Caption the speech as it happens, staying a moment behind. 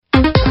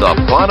The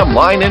bottom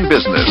line in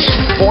business.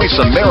 Voice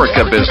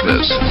America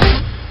Business.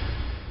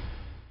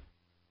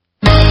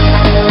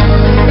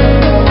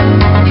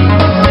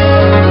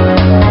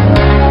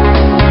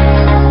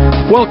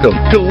 Welcome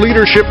to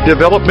Leadership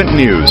Development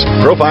News,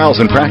 profiles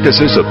and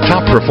practices of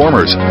top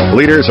performers.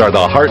 Leaders are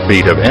the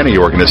heartbeat of any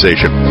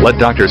organization. Let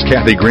Drs.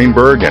 Kathy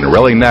Greenberg and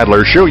Relly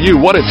Nadler show you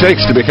what it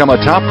takes to become a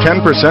top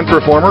 10%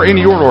 performer in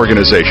your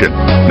organization.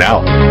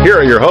 Now, here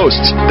are your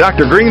hosts,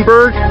 Dr.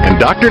 Greenberg and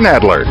Dr.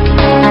 Nadler.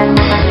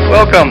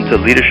 Welcome to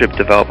Leadership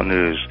Development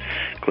News.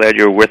 Glad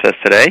you're with us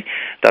today.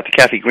 Dr.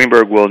 Kathy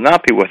Greenberg will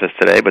not be with us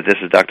today, but this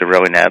is Dr.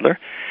 Relly Nadler.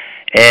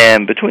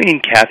 And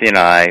between Kathy and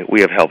I,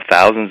 we have helped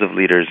thousands of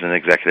leaders and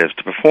executives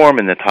to perform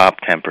in the top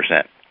 10%.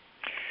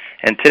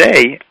 And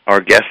today,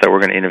 our guest that we're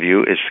going to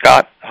interview is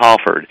Scott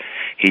Halford.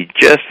 He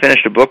just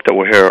finished a book that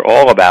we'll hear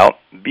all about,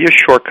 Be a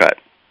Shortcut.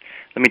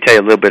 Let me tell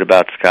you a little bit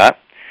about Scott.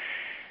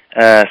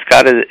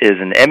 Scott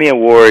is an Emmy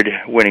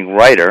Award-winning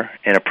writer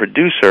and a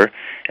producer,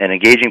 an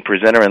engaging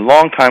presenter, and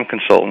longtime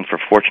consultant for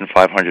Fortune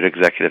 500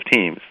 executive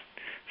teams.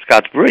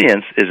 Scott's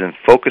brilliance is in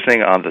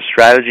focusing on the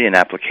strategy and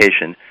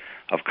application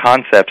of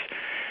concepts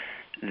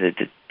that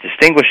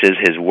distinguishes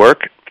his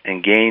work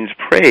and gains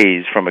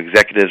praise from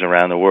executives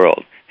around the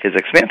world. His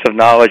expansive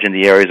knowledge in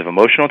the areas of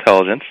emotional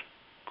intelligence,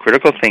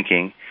 critical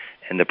thinking,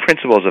 and the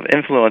principles of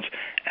influence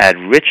add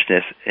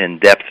richness and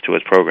depth to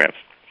his programs.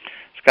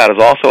 Scott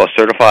is also a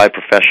certified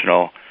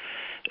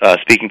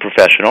speaking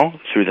professional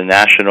through the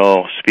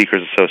National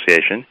Speakers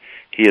Association.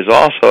 He is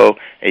also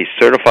a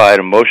certified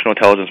emotional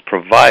intelligence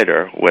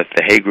provider with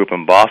the Hay Group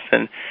in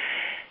Boston,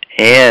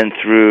 and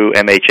through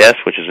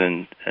MHS, which is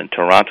in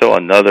Toronto,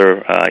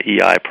 another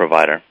EI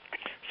provider.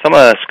 Some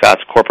of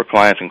Scott's corporate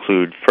clients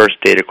include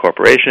First Data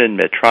Corporation,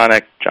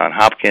 Medtronic, Johns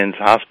Hopkins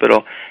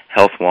Hospital,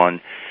 Health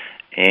One,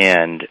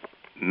 and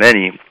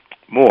many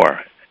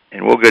more.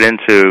 And we'll get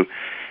into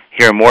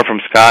hearing more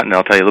from Scott, and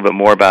I'll tell you a little bit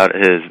more about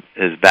his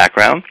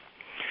background.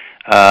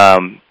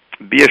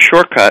 Be a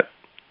Shortcut,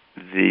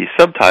 the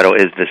subtitle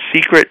is The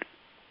Secret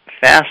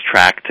Fast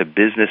Track to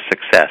Business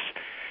Success.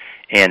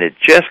 And it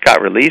just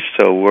got released,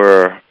 so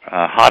we're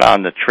hot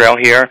on the trail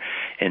here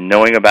in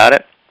knowing about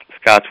it.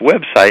 Scott's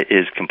website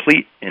is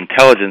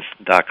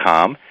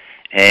CompleteIntelligence.com,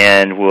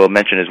 and we'll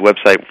mention his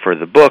website for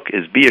the book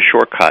is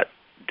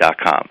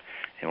BeAShortcut.com,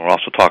 and we'll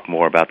also talk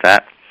more about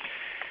that.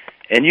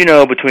 And you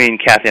know, between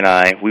Kathy and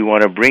I, we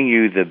want to bring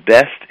you the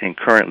best in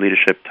current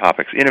leadership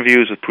topics,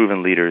 interviews with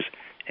proven leaders,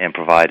 and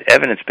provide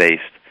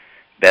evidence-based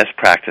best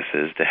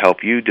practices to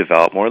help you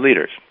develop more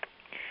leaders.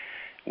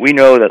 We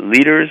know that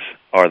leaders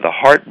are the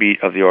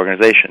heartbeat of the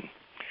organization.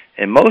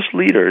 And most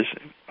leaders,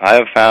 I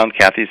have found,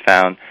 Kathy's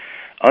found,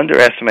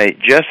 underestimate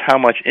just how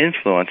much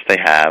influence they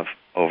have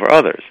over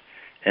others,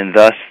 and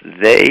thus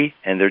they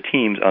and their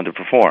teams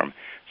underperform.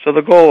 So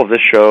the goal of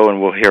this show,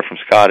 and we'll hear from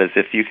Scott, is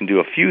if you can do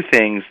a few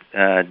things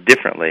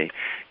differently,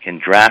 can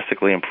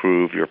drastically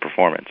improve your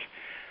performance.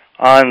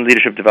 On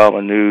Leadership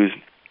Development News,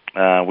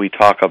 we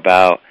talk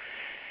about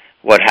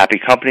what happy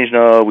companies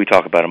know. We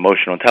talk about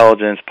emotional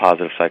intelligence,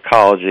 positive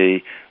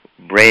psychology,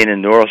 brain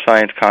and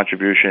neuroscience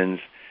contributions,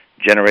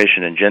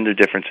 generation and gender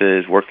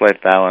differences, work-life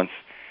balance,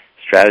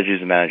 strategies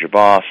to manage your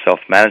boss,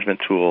 self-management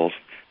tools,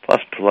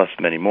 plus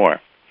many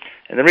more.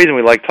 And the reason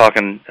we like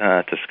talking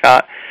to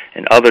Scott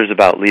and others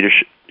about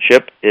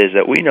leadership is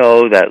that we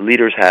know that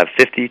leaders have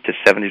 50 to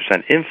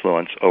 70%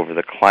 influence over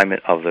the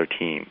climate of their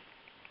team.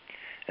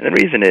 And the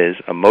reason is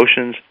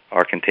emotions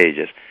are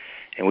contagious.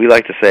 And we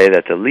like to say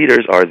that the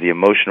leaders are the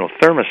emotional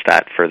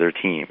thermostat for their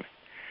team.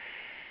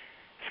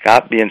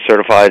 Scott, being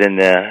certified in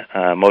the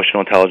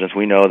emotional intelligence,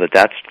 we know that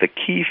that's the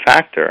key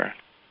factor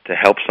to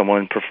help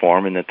someone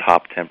perform in the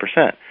top 10%,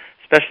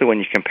 especially when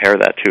you compare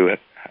that to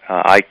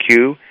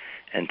IQ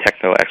and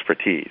techno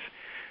expertise.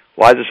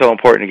 Why is it so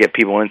important to get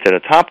people into the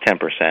top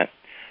 10%?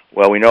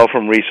 Well, we know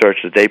from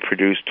research that they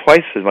produce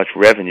twice as much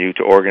revenue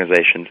to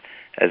organizations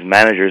as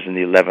managers in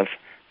the 11th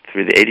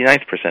through the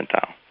 89th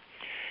percentile.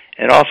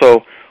 And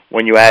also,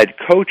 when you add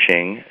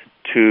coaching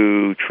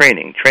to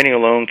training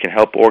alone can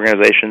help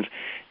organizations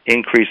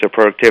increase their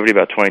productivity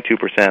about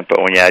 22%, but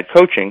when you add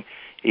coaching,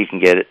 you can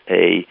get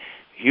a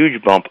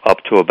huge bump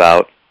up to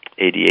about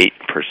 88%.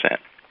 So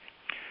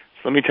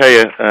let me tell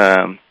you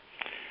a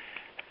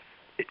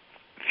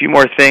few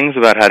more things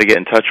about how to get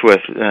in touch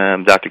with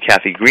Dr.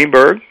 Kathy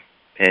Greenberg,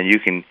 and you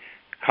can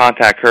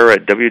contact her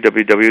at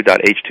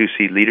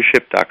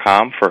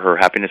www.h2cleadership.com for her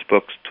happiness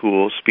books,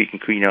 tools, speaking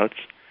keynotes,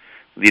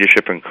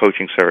 leadership and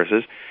coaching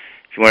services.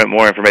 If you want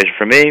more information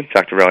from me,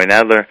 Dr. Relly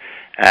Nadler,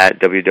 at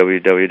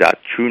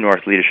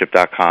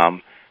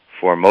www.truenorthleadership.com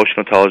for emotional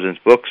intelligence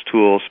books,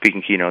 tools,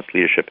 speaking keynotes,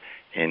 leadership,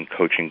 and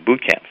coaching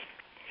boot camps.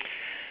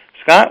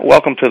 Scott,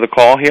 welcome to the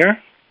call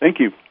here. Thank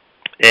you.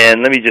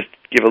 And let me just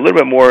give a little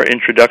bit more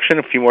introduction,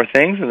 a few more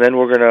things, and then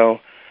we're going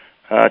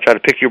to try to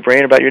pick your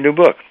brain about your new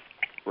book.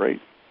 Right.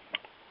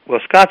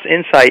 Well, Scott's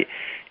insight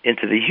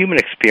into the human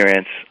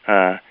experience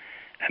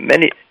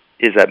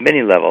is at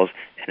many levels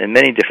and in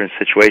many different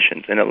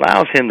situations, and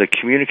allows him to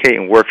communicate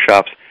in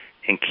workshops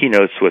and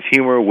keynotes with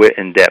humor, wit,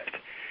 and depth.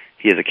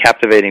 He is a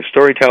captivating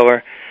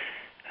storyteller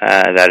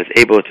that is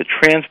able to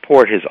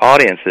transport his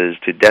audiences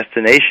to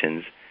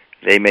destinations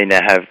they may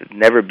have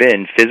never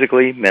been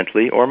physically,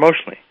 mentally, or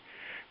emotionally.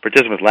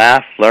 Participants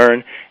laugh,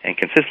 learn, and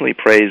consistently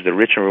praise the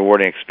rich and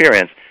rewarding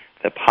experience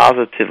that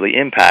positively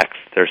impacts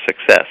their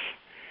success.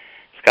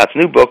 Scott's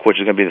new book, which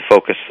is going to be the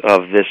focus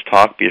of this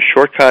talk, Be a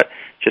Shortcut,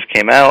 just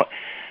came out,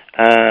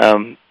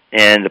 and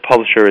the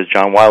publisher is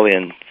John Wiley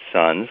 &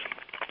 Sons.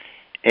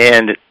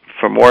 And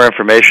for more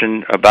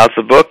information about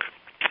the book,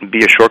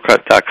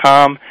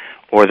 beashortcut.com,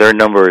 or their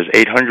number is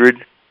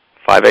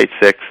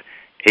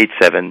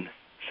 800-586-8760.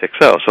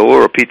 So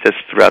we'll repeat this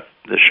throughout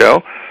the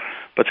show.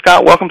 But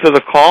Scott, welcome to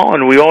the call,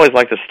 and we always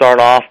like to start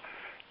off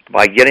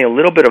by getting a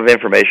little bit of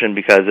information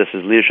because this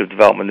is Leadership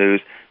Development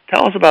News.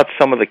 Tell us about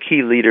some of the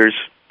key leaders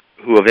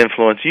who have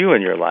influenced you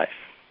in your life.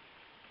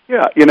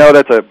 Yeah,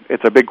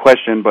 it's a big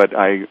question, but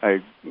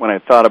I when I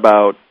thought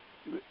about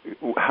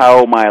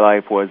how my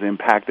life was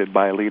impacted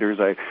by leaders,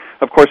 I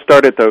of course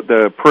started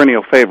the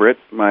perennial favorite,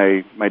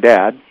 my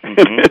dad.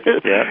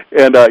 Mm-hmm.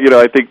 Yeah. And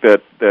I think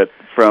that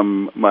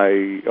from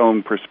my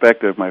own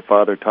perspective, my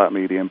father taught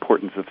me the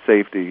importance of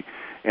safety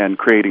and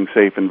creating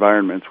safe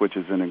environments, which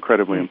is an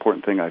incredibly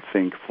important thing, I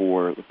think,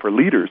 for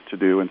leaders to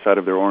do inside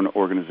of their own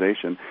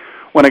organization.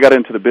 When I got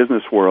into the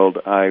business world,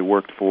 I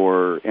worked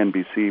for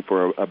NBC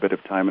for a bit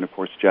of time, and of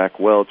course Jack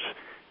Welch,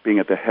 being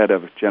at the head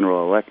of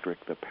General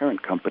Electric, the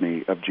parent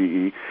company of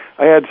GE,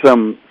 I had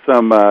some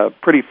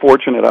pretty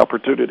fortunate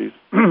opportunities.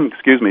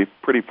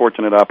 Pretty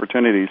fortunate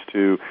opportunities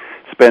to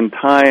spend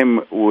time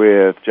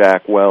with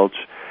Jack Welch,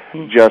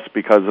 just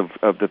because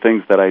of the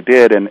things that I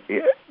did. And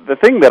the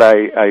thing that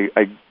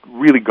I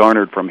really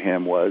garnered from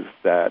him was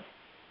that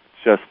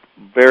just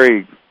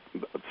very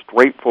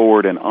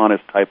straightforward and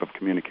honest type of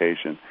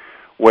communication,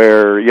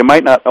 where you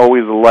might not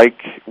always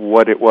like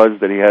what it was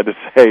that he had to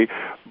say,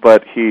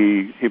 but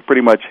he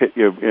pretty much hit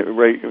you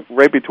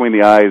right between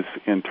the eyes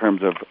in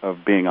terms of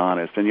being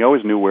honest, and you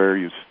always knew where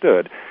you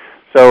stood.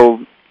 So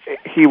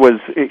he was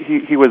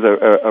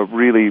a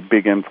really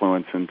big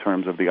influence in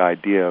terms of the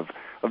idea of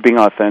being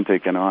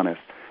authentic and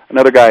honest.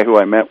 Another guy who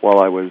I met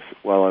while I was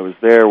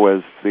there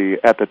was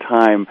at the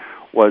time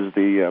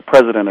the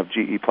president of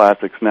GE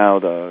Plastics, now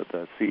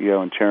the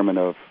CEO and chairman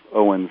of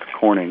Owens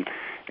Corning,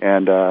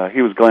 and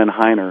he was Glenn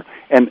Heiner.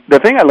 And the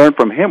thing I learned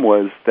from him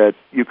was that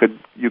you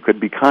could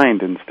be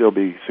kind and still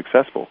be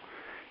successful,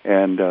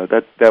 and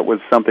that was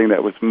something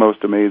that was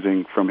most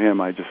amazing from him.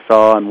 I just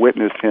saw and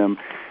witnessed him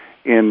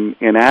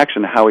in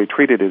action, how he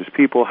treated his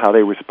people, how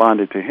they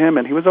responded to him,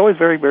 and he was always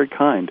very, very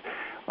kind.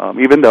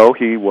 Even though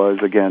he was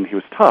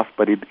tough,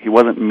 but he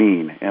wasn't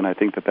mean, and I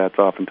think that's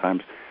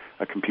oftentimes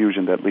a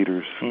confusion that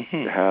leaders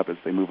have as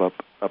they move up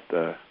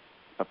the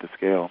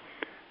scale.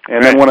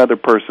 And then one other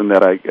person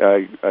that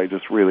I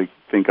just really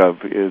think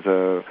of is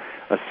a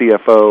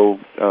CFO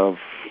of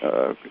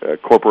a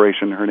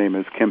corporation. Her name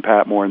is Kim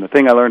Patmore, and the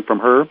thing I learned from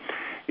her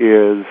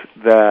is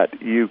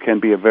that you can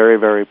be a very,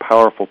 very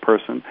powerful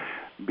person,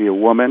 be a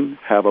woman,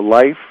 have a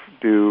life,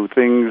 do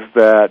things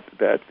that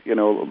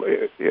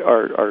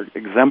are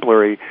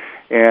exemplary,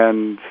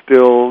 and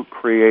still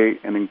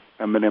create an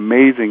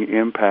amazing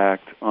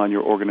impact on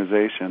your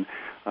organization.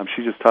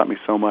 She just taught me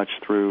so much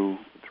through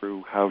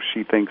how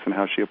she thinks and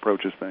how she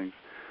approaches things.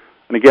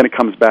 And again, it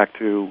comes back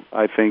to,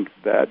 I think,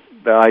 that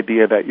the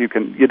idea that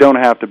you don't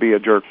have to be a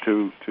jerk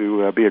to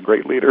be a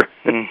great leader.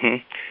 Mm-hmm.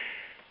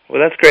 Well,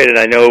 that's great, and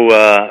I know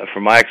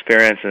from my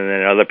experience and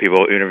then other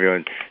people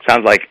interviewing, it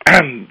sounds like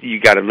you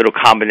got a little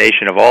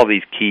combination of all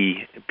these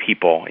key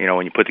people.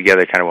 When you put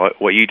together kind of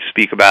what you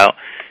speak about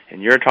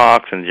in your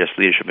talks and just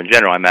leadership in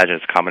general, I imagine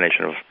it's a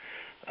combination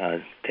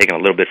of taking a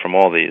little bit from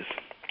all these.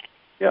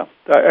 Yeah,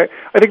 I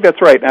think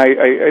that's right.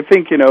 I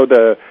think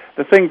the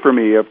thing for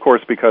me, of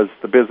course, because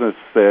the business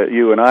that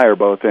you and I are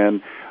both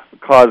in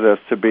cause us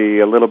to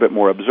be a little bit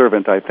more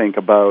observant, I think,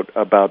 about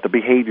the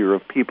behavior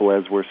of people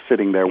as we're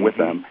sitting there with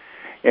them.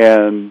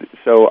 And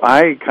so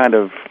I'm kind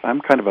of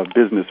a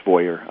business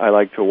voyeur. I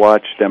like to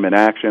watch them in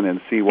action and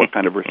see what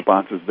kind of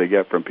responses they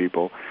get from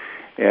people.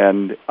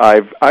 And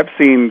I've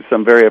seen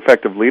some very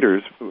effective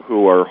leaders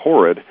who are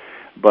horrid,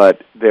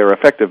 but they're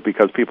effective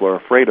because people are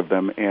afraid of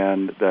them.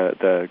 And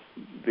the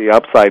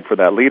upside for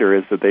that leader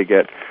is that they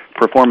get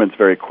performance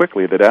very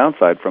quickly. The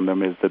downside from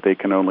them is that they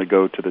can only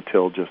go to the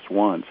till just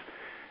once.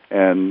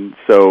 And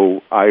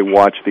so I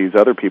watch these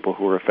other people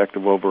who are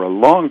effective over a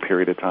long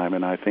period of time,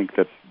 and I think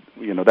that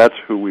that's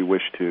who we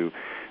wish to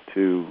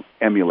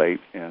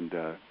emulate and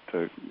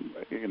to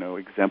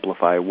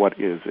exemplify what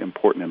is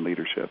important in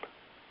leadership.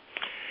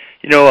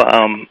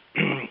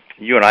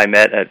 You and I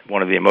met at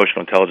one of the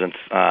emotional intelligence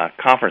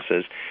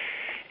conferences,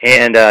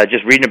 and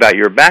just reading about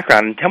your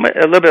background. And tell me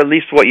a little bit, at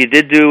least, what you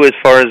did do as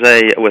far as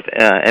with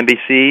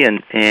NBC,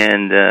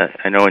 and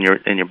I know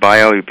in your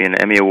bio you'd be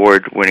an Emmy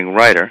Award-winning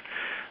writer.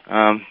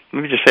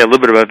 Let me just say a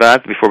little bit about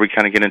that before we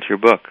kind of get into your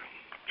book.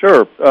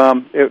 Sure.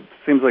 It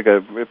feels like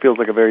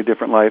a very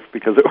different life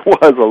because it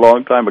was a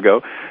long time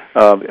ago.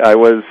 I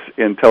was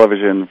in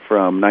television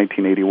from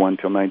 1981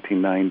 till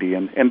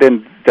 1990, and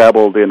then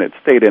dabbled in it,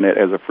 stayed in it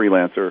as a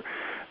freelancer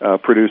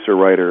producer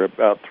writer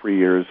about 3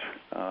 years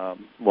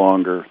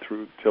longer,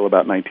 through till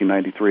about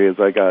 1993, as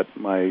I got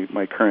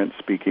my current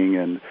speaking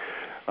and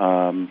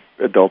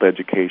adult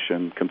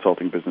education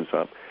consulting business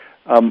up.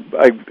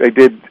 I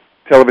did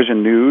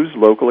television news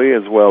locally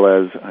as well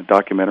as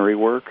documentary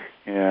work,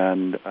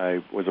 and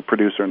I was a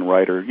producer and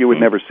writer. You would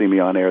never see me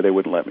on air; they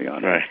wouldn't let me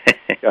on air.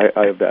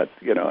 I have that,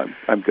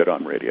 I'm good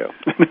on radio.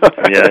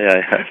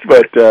 Yeah.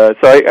 But so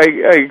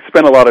I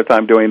spent a lot of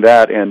time doing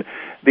that, and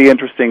the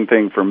interesting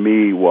thing for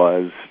me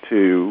was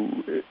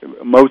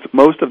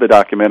most of the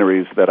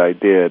documentaries that I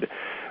did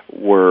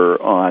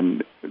were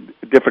on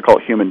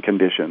difficult human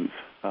conditions,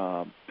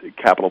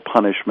 capital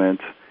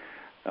punishment,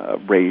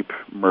 rape,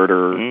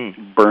 murder,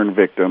 burn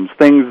victims,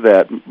 things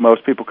that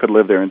most people could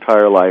live their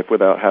entire life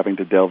without having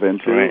to delve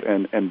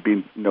into and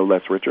be no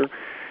less richer.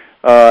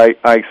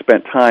 I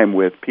spent time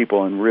with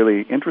people in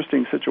really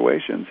interesting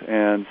situations,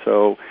 and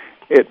so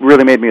it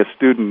really made me a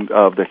student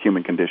of the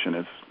human condition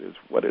is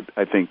what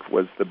I think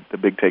was the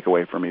big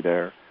takeaway for me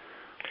there.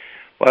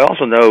 Well, I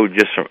also know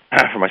just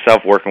for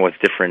myself working with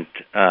different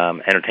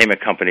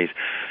entertainment companies,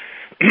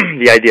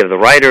 the idea of the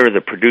writer,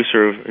 the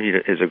producer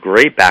is a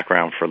great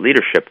background for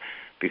leadership,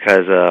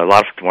 because a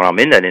lot of when I'm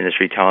in that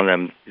industry, telling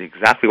them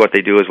exactly what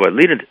they do is what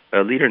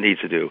a leader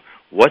needs to do.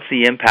 What's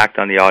the impact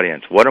on the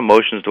audience? What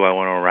emotions do I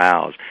want to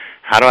arouse?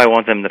 How do I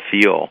want them to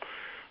feel?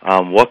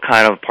 What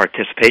kind of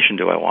participation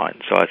do I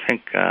want? So I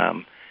think,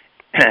 and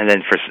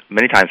then for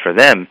many times for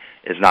them,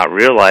 is not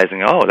realizing,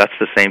 that's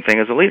the same thing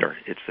as a leader.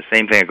 It's the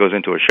same thing that goes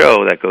into a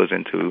show that goes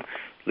into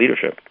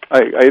leadership.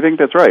 I think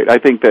that's right. I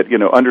think that,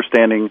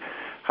 understanding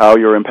how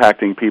you're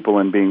impacting people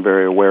and being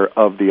very aware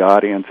of the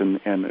audience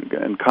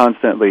and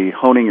constantly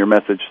honing your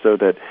message so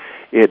that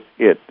it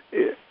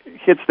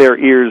hits their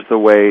ears the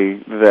way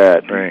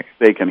that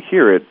they can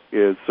hear it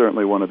is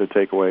certainly one of the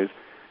takeaways.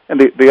 And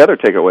the other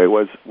takeaway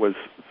was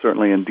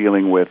certainly in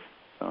dealing with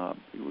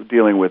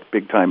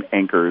big time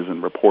anchors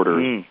and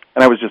reporters.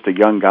 And I was just a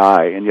young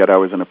guy, and yet I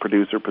was in a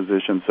producer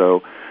position,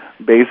 so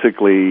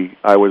basically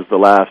I was the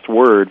last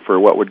word for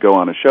what would go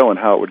on a show and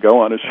how it would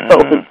go on a show.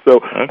 And so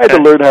I had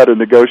to learn how to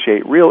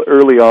negotiate real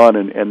early on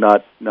and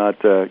not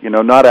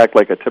act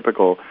like a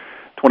typical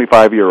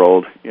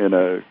 25-year-old in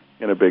a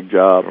big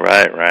job.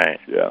 Right.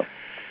 Yeah.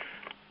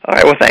 All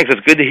right, well, thanks.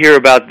 It's good to hear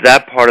about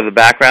that part of the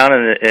background,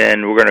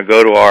 and we're going to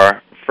go to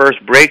our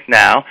first break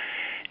now,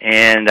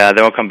 and then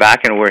we'll come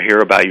back and we'll hear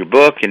about your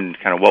book and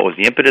kind of what was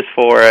the impetus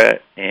for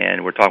it,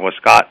 and we're talking with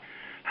Scott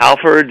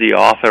Halford, the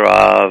author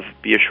of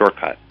Be a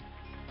Shortcut.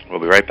 We'll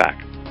be right back.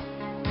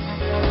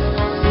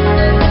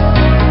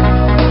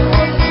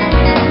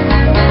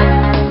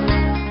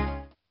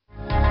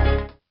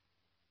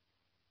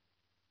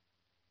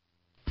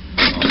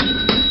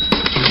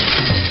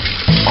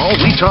 All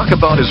we talk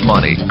about is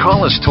money.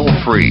 Call us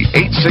toll-free,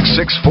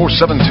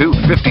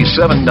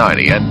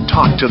 866-472-5790, and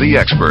talk to the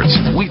experts.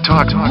 We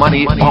talk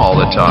money all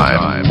the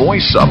time.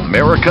 Voice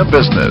America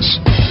Business.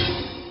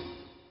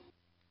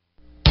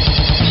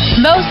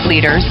 Most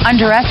leaders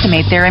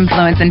underestimate their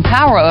influence and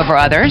power over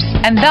others,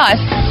 and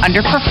thus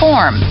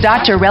underperform.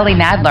 Dr. Relly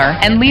Nadler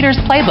and Leaders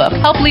Playbook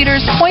help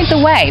leaders point the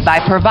way by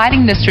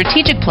providing the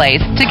strategic plays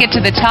to get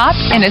to the top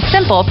in a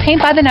simple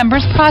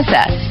paint-by-the-numbers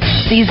process.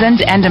 Seasoned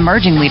and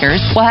emerging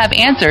leaders will have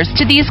answers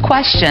to these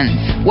questions.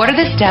 What are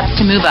the steps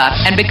to move up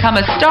and become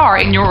a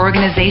star in your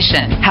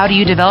organization? How do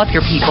you develop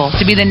your people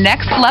to be the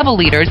next level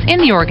leaders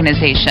in the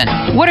organization?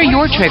 What are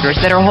your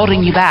triggers that are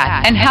holding you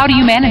back, and how do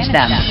you manage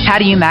them? How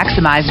do you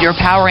maximize your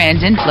power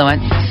and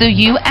influence so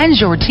you and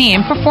your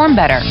team perform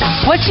better?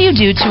 What do you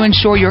do to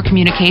ensure your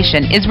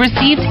communication is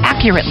received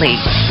accurately?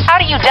 How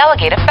do you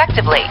delegate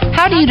effectively?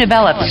 How do you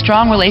develop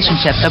strong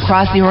relationships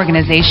across the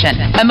organization?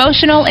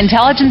 Emotional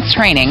intelligence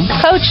training,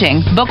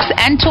 coaching, books,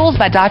 and tools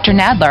by Dr.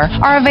 Nadler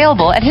are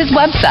available at his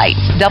website,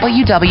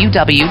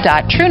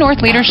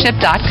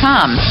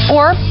 www.truenorthleadership.com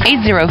or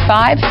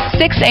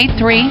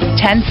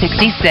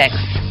 805-683-1066.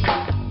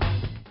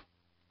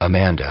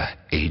 Amanda,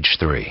 age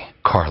 3.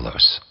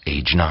 Carlos,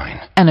 age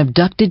 9. An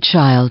abducted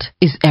child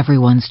is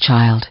everyone's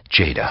child.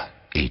 Jada,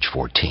 age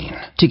 14.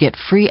 To get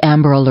free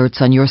Amber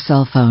Alerts on your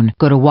cell phone,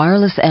 go to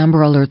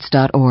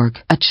wirelessamberalerts.org.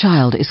 A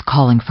child is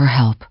calling for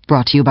help.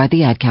 Brought to you by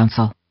the Ad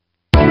Council.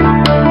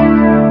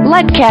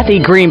 Let Kathy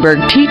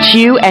Greenberg teach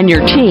you and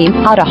your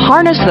team how to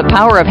harness the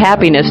power of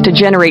happiness to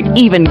generate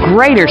even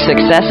greater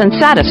success and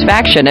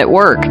satisfaction at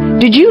work.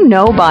 Did you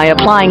know by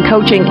applying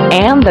coaching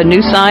and the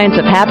new science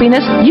of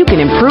happiness, you can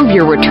improve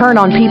your return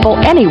on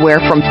people anywhere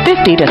from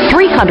 50 to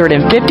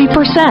 350%?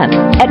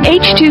 At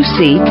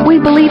H2C, we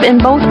believe in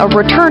both a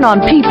return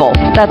on people,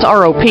 that's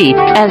ROP,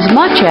 as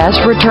much as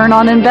return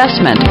on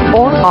investment,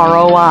 or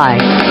ROI.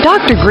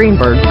 Dr.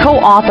 Greenberg,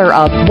 co-author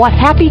of What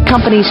Happy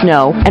Companies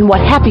Know and What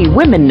Happy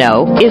Women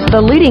Know, is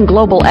the leading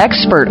global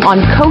expert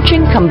on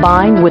coaching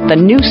combined with the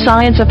new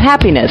science of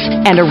happiness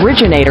and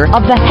originator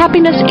of the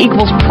Happiness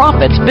Equals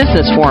Profits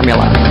business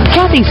formula.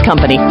 Kathy's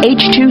company,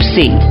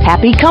 H2C,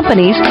 Happy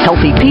Companies,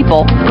 Healthy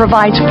People,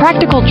 provides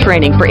practical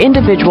training for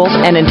individuals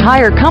and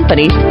entire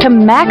companies to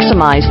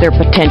maximize their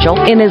potential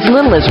in as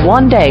little as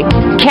 1 day.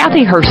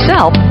 Kathy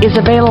herself is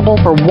available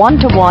for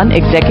one-to-one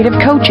executive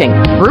coaching,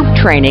 group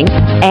training,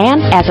 and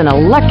as an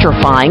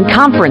electrifying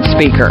conference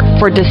speaker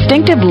for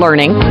distinctive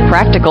learning,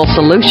 practical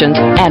solutions,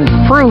 and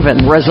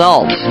proven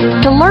results.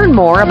 To learn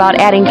more about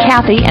adding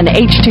Kathy and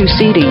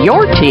H2C to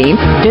your team,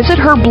 visit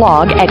her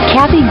blog at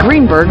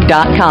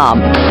KathyGreenberg.com.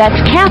 That's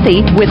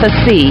Kathy with a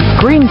C,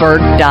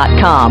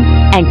 Greenberg.com,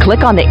 and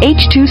click on the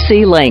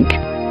H2C link.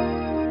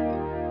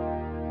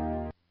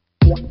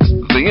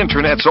 The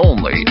Internet's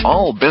only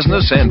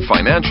all-business and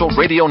financial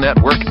radio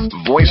network,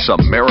 Voice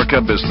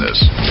America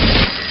Business.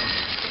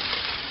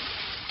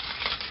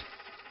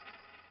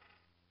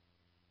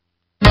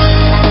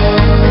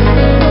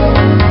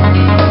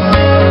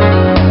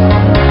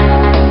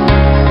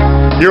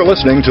 You're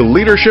listening to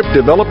Leadership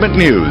Development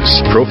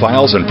News,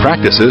 profiles and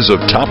practices of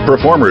top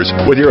performers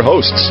with your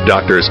hosts,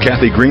 Drs.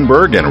 Kathy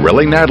Greenberg and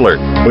Relly Nadler.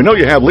 We know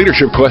you have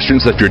leadership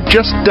questions that you're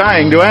just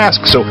dying to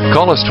ask, so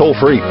call us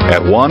toll-free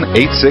at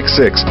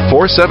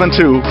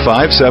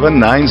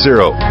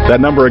 1-866-472-5790.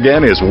 That number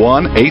again is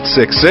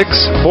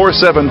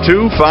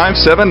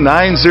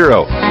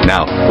 1-866-472-5790.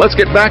 Now, let's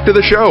get back to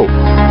the show.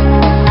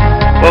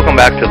 Welcome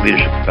back to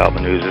Leadership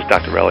Development News. This is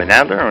Dr. Relly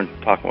Nadler. I'm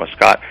talking with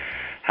Scott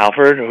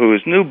Halford,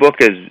 whose new book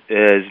is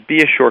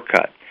Be a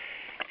Shortcut.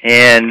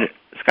 And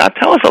Scott,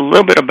 tell us a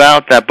little bit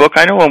about that book.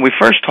 I know when we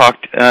first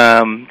talked,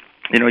 you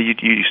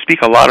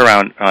speak a lot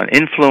around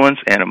influence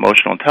and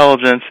emotional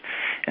intelligence.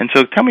 And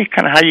so tell me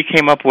kind of how you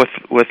came up with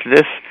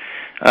this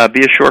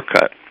Be a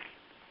Shortcut.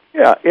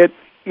 Yeah, it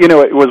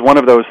was one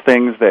of those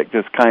things that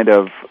just kind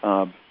of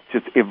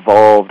just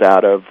evolved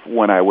out of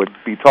when I would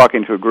be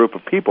talking to a group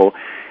of people,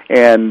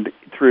 and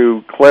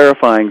through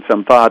clarifying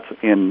some thoughts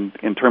in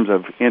terms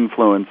of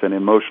influence and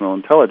emotional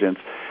intelligence,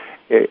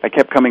 I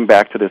kept coming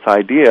back to this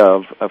idea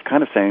of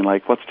kind of saying,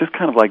 like, well, it's just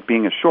kind of like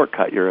being a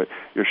shortcut. You're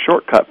a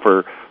shortcut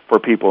for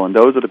people, and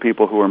those are the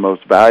people who are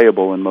most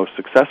valuable and most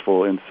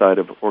successful inside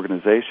of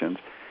organizations.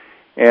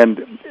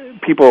 And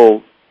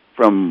people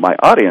from my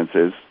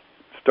audiences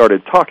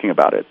started talking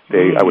about it.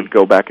 I would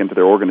go back into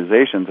their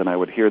organizations, and I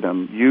would hear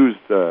them use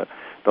the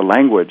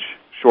language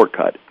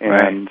shortcut.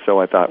 And so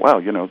I thought,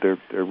 wow, there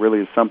really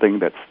is something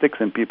that sticks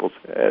in people's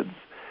heads,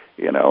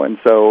 and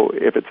so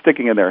if it's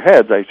sticking in their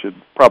heads, I should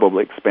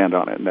probably expand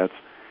on it. And that's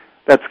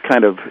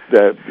kind of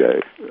the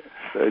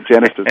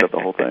genesis of the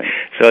whole thing.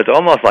 So it's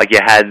almost like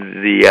you had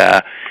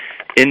the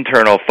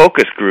internal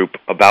focus group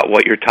about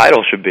what your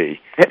title should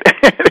be.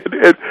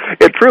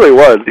 It truly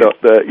was.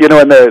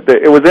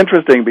 It was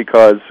interesting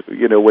because,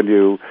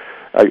 when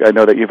I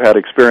know that you've had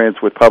experience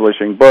with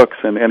publishing books,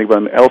 and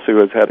anyone else who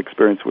has had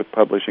experience with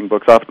publishing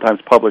books,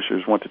 oftentimes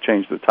publishers want to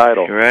change the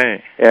title.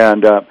 Right.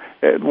 And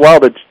while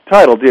the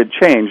title did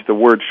change, the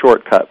word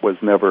shortcut was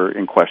never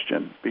in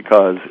question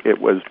because it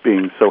was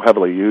being so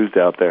heavily used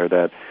out there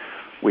that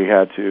we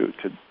had to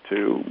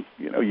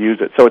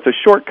use it. So it's a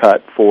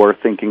shortcut for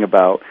thinking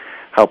about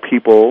how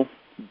people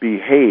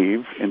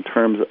behave in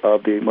terms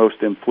of the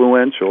most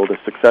influential, the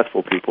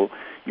successful people.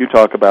 You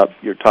talk about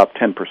your top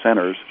 10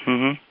 percenters.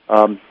 Mm-hmm.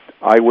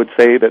 I would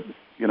say that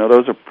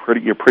those are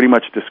you're pretty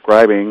much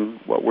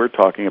describing what we're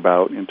talking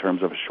about in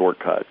terms of a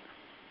shortcut.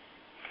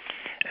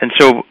 And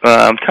so,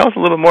 tell us a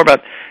little bit more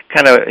about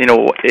kind of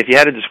if you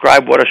had to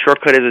describe what a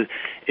shortcut is.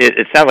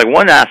 It sounds like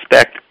one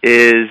aspect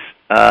is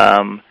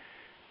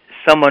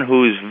someone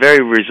who's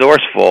very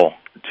resourceful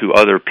to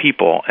other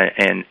people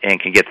and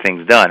can get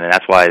things done, and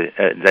that's why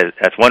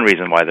that's one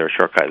reason why they're a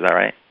shortcut. Is that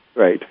right?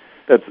 Right.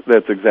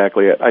 That's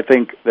exactly it. I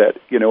think that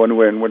when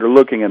we're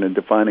looking at and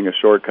defining a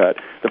shortcut,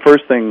 the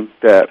first thing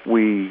that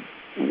we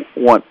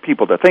want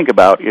people to think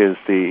about is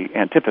the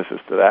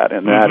antithesis to that,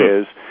 and that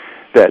is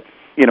that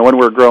when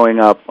we're growing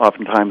up,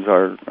 oftentimes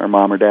our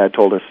mom or dad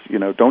told us,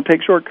 don't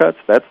take shortcuts.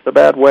 That's the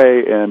bad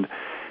way, and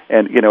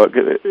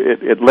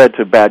it led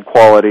to bad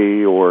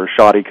quality or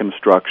shoddy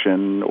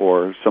construction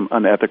or some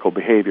unethical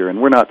behavior.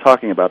 And we're not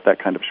talking about that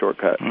kind of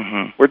shortcut.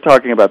 Mm-hmm. We're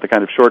talking about the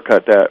kind of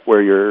shortcut that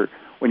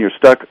when you're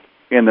stuck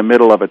in the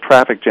middle of a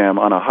traffic jam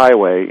on a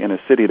highway in a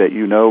city that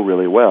you know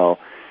really well,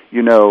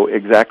 you know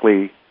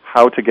exactly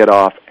how to get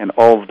off and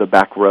all of the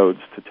back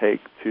roads to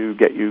take to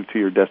get you to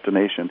your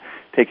destination,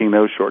 taking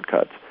those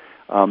shortcuts.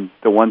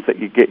 The ones that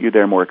get you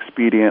there more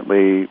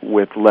expediently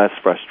with less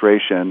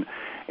frustration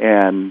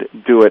and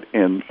do it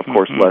in, of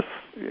course,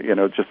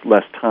 just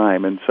less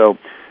time. And so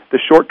the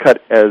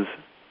shortcut as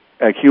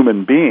a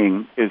human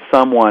being is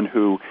someone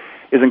who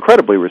is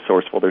incredibly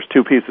resourceful. There's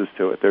two pieces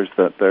to it. There's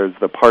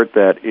the part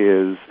that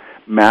is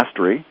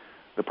mastery,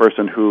 the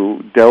person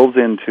who delves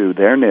into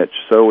their niche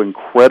so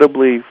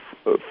incredibly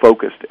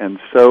focused and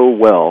so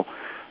well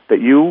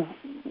that you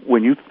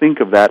when you think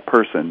of that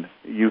person,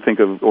 you think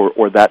of,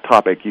 or that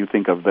topic, you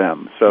think of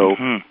them. So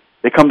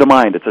they come to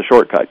mind. It's a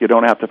shortcut. You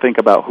don't have to think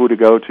about who to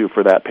go to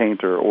for that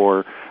painter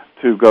or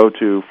to go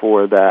to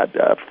for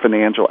that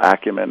financial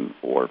acumen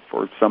or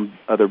for some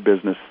other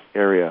business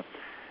area.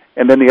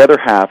 And then the other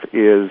half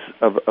is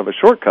of a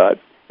shortcut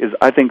is,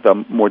 I think, the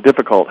more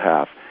difficult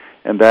half,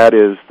 and that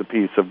is the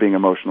piece of being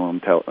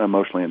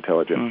emotionally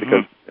intelligent.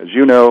 Because, as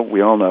you know,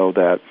 we all know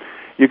that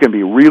you can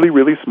be really,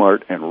 really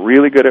smart and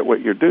really good at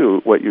what you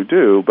do,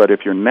 but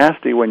if you're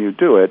nasty when you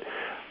do it,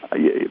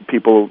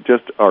 people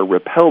just are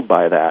repelled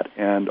by that.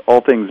 And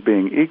all things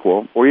being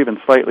equal, or even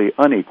slightly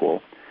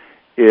unequal,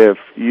 if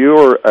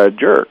you're a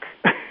jerk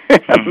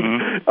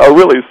and a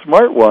really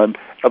smart one,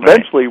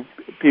 eventually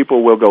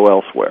people will go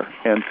elsewhere.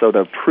 And so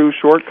the true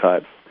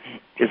shortcut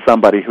is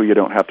somebody who you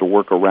don't have to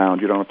work around.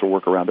 You don't have to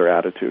work around their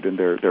attitude and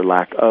their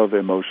lack of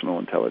emotional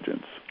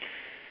intelligence.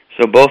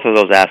 So both of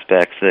those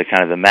aspects, the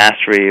kind of the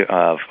mastery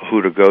of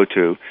who to go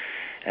to,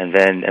 and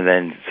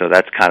then so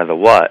that's kind of the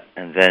what,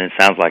 and then it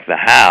sounds like the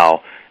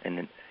how,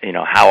 and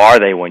how are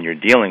they when you're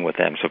dealing with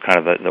them? So kind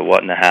of the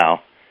what and the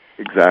how.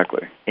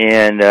 Exactly.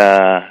 And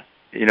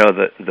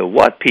the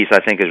what piece I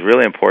think is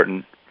really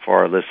important for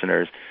our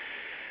listeners.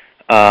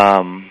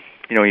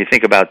 When you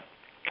think about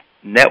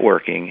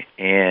networking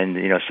and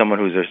someone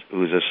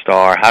who's a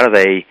star, how do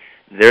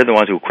they're the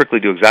ones who quickly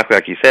do exactly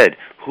like you said.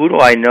 Who do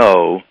I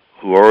know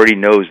who already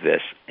knows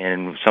this,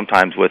 and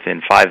sometimes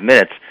within 5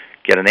 minutes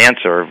get an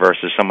answer,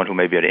 versus someone who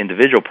may be an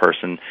individual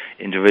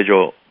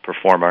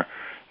performer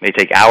may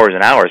take hours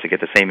and hours to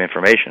get the same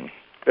information.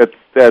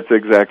 That's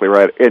exactly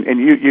right. And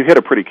you hit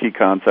a pretty key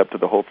concept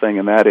of the whole thing,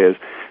 and that is,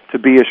 to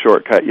be a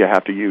shortcut, you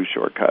have to use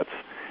shortcuts.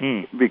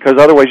 Because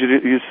otherwise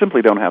you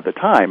simply don't have the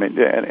time.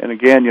 And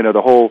again,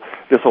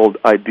 this whole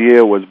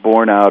idea was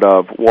born out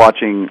of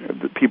watching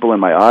the people in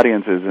my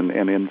audiences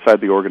and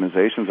inside the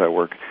organizations I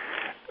work,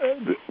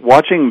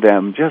 watching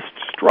them just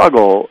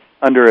struggle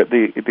under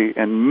the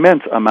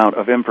immense amount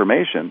of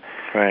information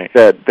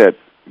that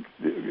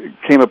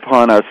came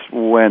upon us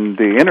when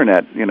the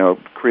internet,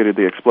 created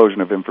the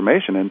explosion of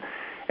information. And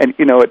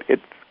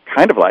it's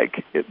kind of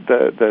like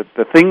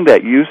the thing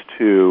that used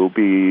to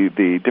be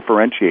the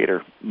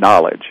differentiator,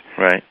 knowledge,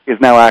 is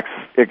now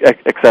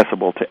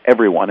accessible to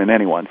everyone and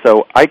anyone.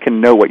 So I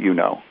can know what you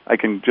know. I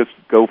can just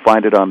go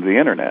find it on the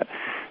internet.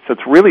 So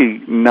it's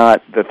really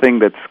not the thing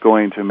that's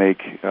going to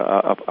make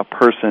a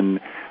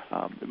person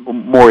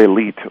more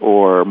elite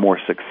or more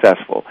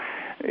successful.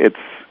 It's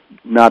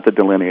not the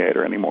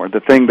delineator anymore.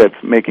 The thing that's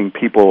making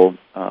people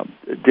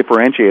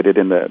differentiated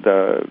in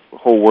the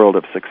whole world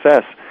of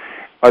success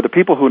are the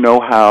people who know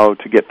how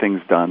to get things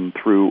done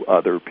through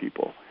other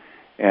people.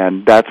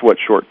 And that's what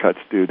shortcuts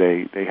do.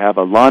 They have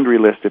a laundry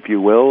list, if you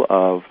will,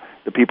 of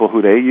the people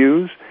who they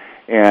use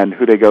and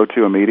who they go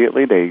to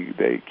immediately.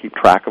 They keep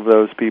track of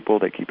those people.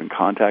 They keep in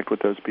contact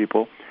with those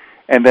people.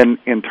 And then,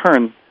 in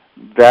turn,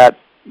 that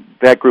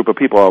group of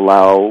people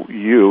allow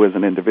you as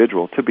an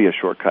individual to be a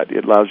shortcut.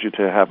 It allows you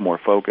to have more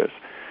focus.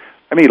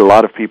 I meet a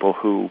lot of people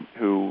who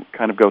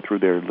kind of go through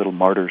their little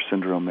martyr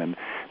syndrome, and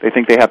they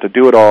think they have to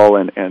do it all,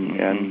 and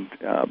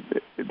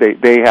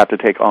they have to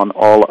take on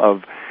all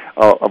of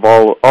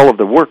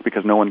the work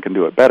because no one can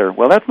do it better.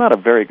 Well, that's not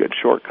a very good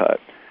shortcut.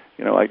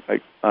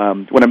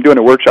 When I'm doing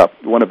a workshop,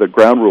 one of the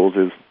ground rules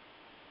is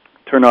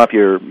turn off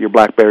your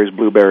BlackBerries,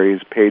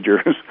 Blueberries,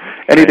 pagers,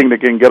 anything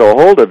that can get a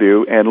hold of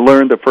you, and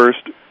learn the first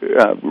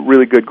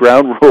really good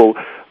ground rule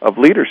of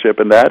leadership,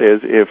 and that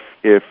is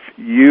if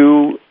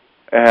you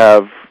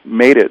have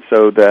made it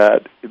so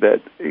that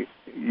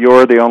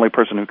you're the only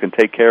person who can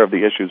take care of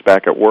the issues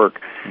back at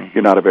work,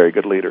 you're not a very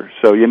good leader.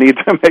 So you need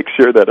to make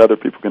sure that other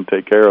people can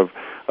take care of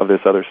this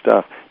other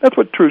stuff. That's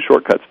what true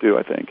shortcuts do,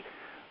 I think.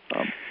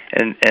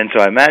 And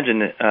so I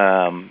imagine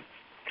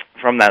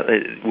from that,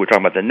 we're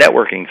talking about the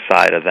networking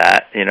side of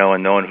that,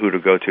 and knowing who to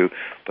go to,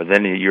 but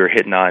then you're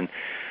hitting on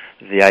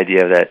the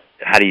idea that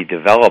how do you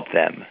develop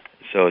them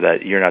so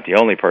that you're not the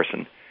only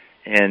person.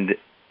 And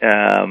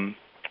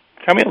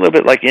tell me a little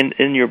bit, like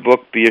in your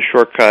book, Be a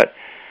Shortcut,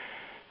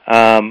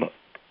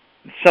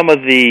 some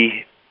of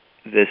the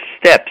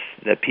steps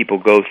that people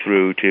go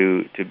through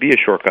to be a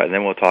shortcut, and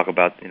then we'll talk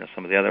about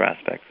some of the other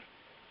aspects.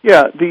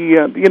 Yeah,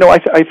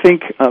 I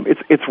think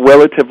it's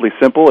relatively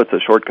simple. It's a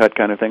shortcut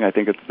kind of thing. I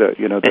think it's the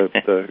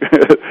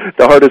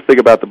the hardest thing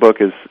about the book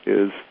is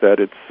that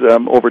it's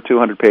over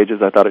 200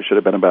 pages. I thought it should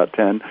have been about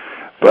 10,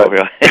 but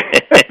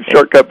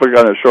shortcut book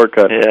on a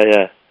shortcut.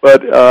 Yeah.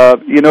 But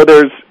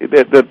there's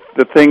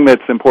the thing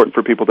that's important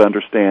for people to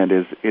understand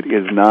is it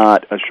is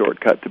not a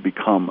shortcut to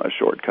become a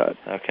shortcut.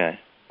 Okay.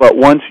 But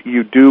once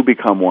you do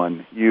become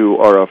one, you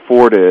are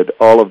afforded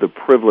all of the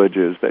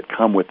privileges that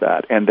come with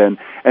that, and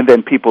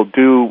then people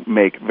do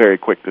make very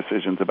quick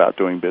decisions about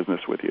doing business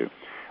with you.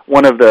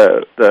 One of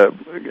the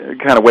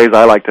kind of ways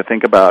I like to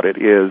think about it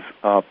is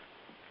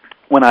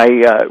when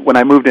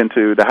I moved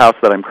into the house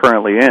that I'm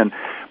currently in,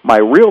 my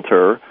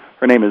realtor,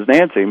 her name is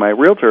Nancy, my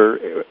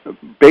realtor,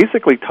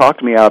 basically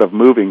talked me out of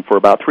moving for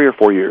about 3 or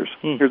 4 years.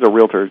 Here's a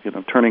realtor,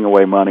 turning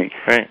away money.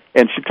 Right.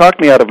 And she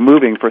talked me out of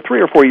moving for 3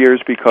 or 4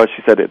 years because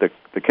she said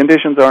the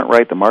conditions aren't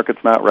right, the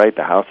market's not right,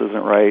 the house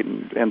isn't right.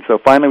 And so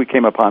finally we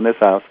came upon this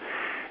house,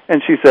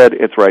 and she said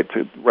it's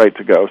right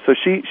to go. So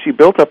she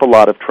built up a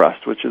lot of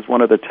trust, which is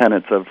one of the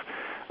tenets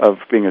of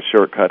being a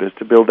shortcut, is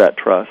to build that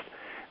trust.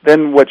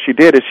 Then what she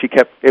did is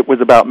it was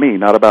about me,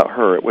 not about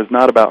her. It was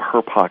not about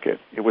her pocket.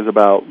 It was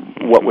about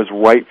what was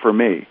right for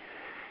me.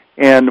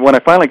 And when I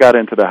finally got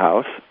into the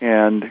house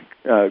and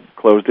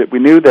closed it, we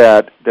knew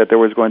that there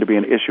was going to be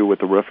an issue with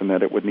the roof and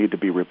that it would need to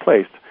be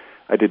replaced.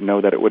 I didn't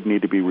know that it would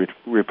need to be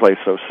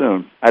replaced so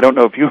soon. I don't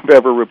know if you've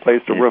ever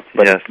replaced a roof,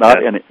 but it's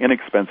not an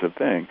inexpensive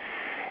thing.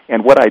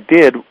 And what I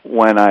did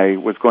when I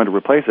was going to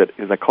replace it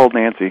is I called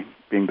Nancy,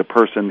 being the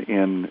person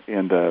in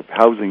the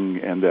housing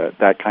and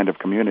that kind of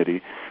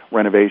community,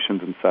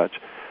 renovations and such.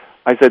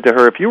 I said to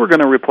her, if you were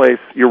going to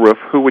replace your roof,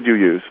 who would you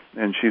use?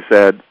 And she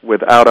said,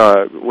 without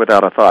a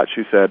thought,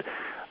 she said,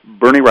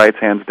 Bernie Wright's,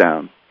 hands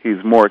down.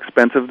 He's more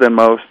expensive than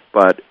most,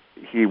 but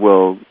he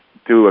will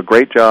do a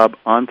great job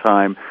on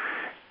time,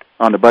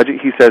 on the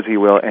budget he says he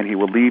will, and he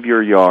will leave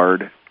your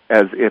yard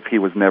as if he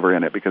was never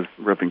in it, because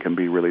roofing can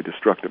be really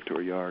destructive to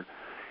a yard.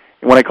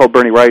 And when I called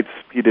Bernie Wright's,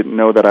 he didn't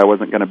know that I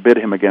wasn't going to bid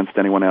him against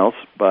anyone else,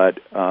 but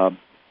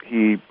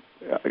he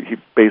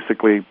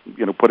basically,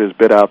 put his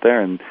bid out there,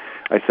 and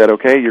I said,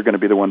 okay, you're going to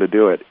be the one to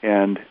do it.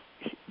 And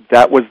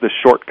that was the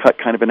shortcut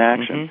kind of an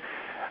action.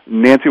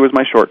 Mm-hmm. Nancy was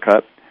my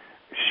shortcut.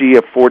 She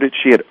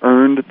had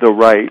earned the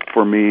right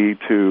for me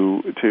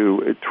to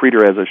treat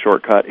her as a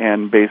shortcut,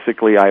 and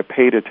basically I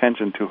paid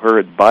attention to her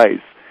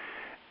advice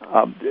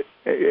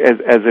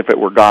as if it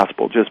were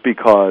gospel, just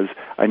because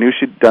I knew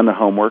she'd done the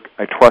homework,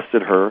 I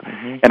trusted her,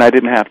 mm-hmm. and I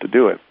didn't have to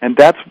do it. And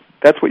that's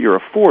what you're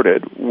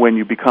afforded when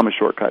you become a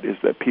shortcut, is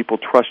that people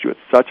trust you at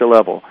such a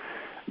level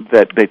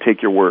that they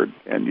take your word,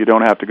 and you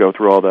don't have to go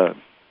through all the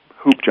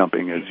hoop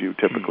jumping as you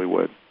typically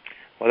would.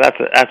 Well, that's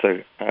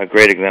a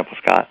great example,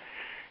 Scott.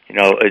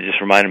 It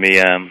just reminded me,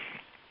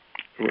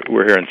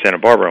 we're here in Santa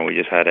Barbara, and we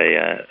just had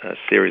a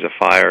series of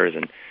fires,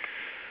 and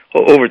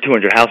over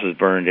 200 houses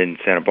burned in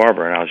Santa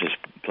Barbara, and I was just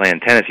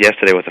playing tennis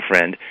yesterday with a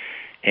friend,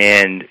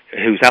 and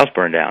whose house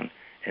burned down.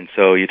 And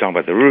so you're talking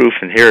about the roof,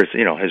 and here's,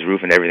 his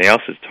roof and everything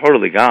else is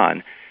totally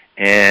gone,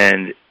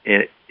 and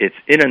it's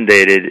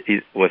inundated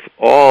with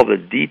all the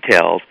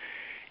details,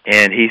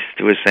 and he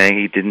was saying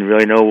he didn't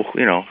really know,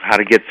 how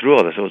to get through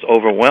all this. It was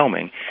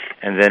overwhelming.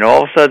 And then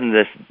all of a sudden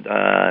this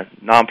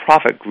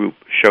nonprofit group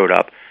showed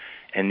up,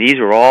 and these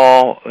were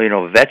all,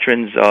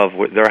 veterans of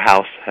what their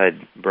house had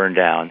burned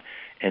down,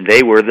 and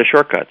they were the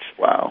shortcuts.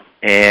 Wow.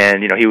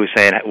 And, he was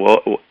saying,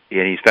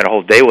 and he spent a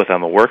whole day with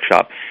them, a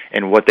workshop,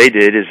 and what they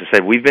did is they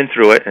said, we've been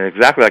through it, and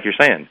exactly like you're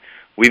saying,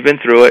 we've been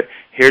through it,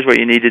 here's what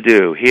you need to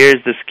do,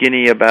 here's the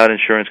skinny about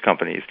insurance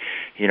companies,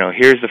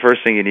 here's the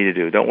first thing you need to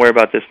do, don't worry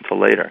about this until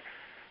later.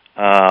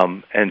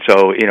 And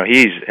so,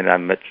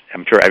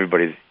 I'm sure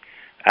everybody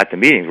at the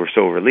meetings were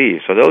so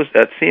relieved. So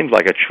that seems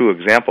like a true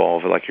example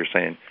of, like you're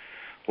saying,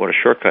 what a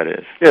shortcut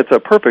is. Yeah, it's a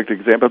perfect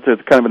example.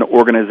 It's kind of an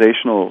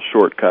organizational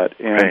shortcut.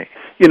 And, right.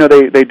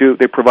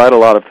 They provide a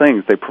lot of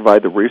things. They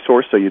provide the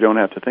resource so you don't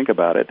have to think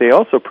about it. They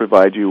also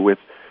provide you with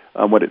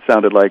what it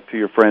sounded like to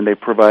your friend. They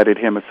provided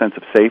him a sense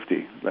of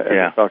safety, as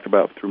I talked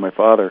about through my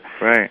father.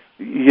 Right.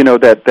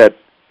 That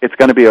it's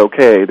going to be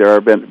okay.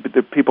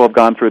 People have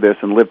gone through this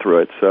and lived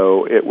through it,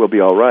 so it will be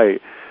all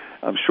right.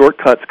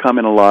 Shortcuts come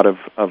in a lot of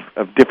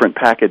different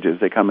packages.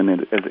 They come in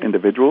as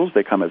individuals.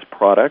 They come as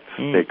products.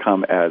 They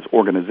come as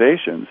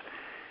organizations.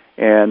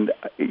 And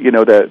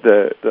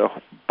the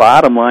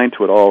bottom line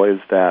to it all is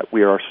that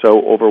we are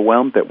so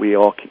overwhelmed that we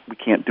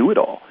can't do it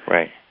all.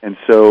 Right. And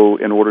so,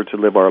 in order to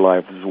live our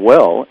lives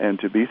well and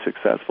to be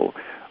successful,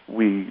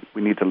 we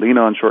need to lean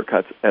on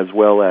shortcuts as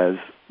well as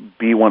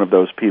be one of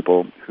those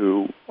people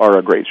who are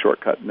a great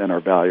shortcut, and then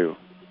our value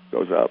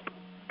goes up.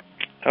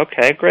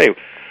 Okay, great.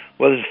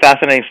 Well, this is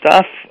fascinating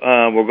stuff.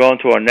 We'll go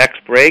into our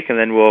next break, and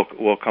then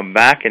we'll come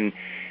back and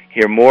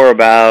hear more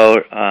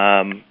about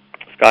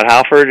Scott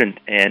Halford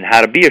and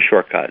how to be a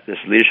shortcut. This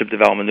is Leadership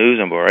Development News,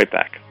 and we'll be right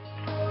back.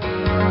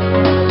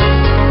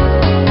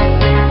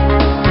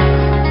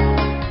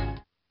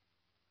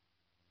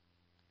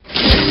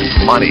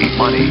 Money.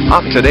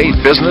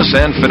 Up-to-date business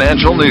and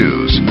financial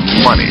news.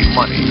 Money.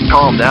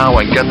 Call now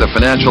and get the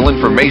financial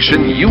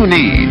information you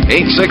need.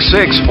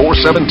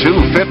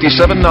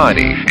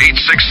 866-472-5790.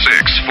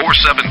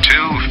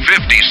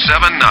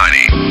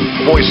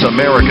 866-472-5790. Voice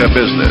America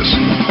Business.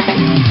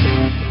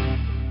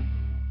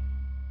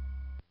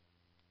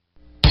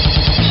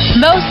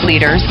 Most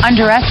leaders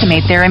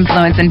underestimate their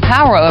influence and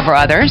power over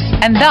others,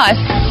 and thus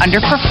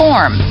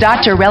underperform.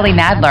 Dr. Relly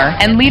Nadler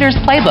and Leaders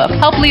Playbook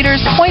help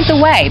leaders point the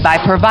way by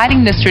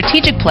providing the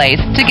strategic plays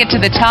to get to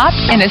the top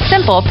in a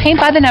simple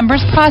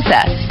paint-by-the-numbers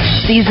process.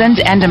 Seasoned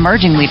and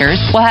emerging leaders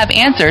will have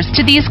answers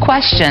to these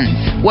questions.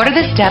 What are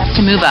the steps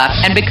to move up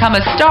and become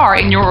a star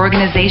in your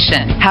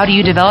organization? How do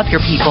you develop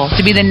your people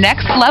to be the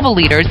next level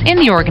leaders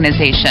in the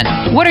organization?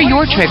 What are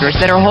your triggers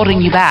that are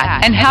holding you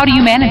back, and how do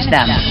you manage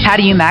them? How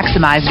do you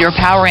maximize your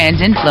power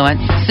and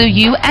influence so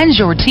you and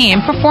your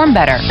team perform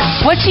better?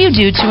 What do you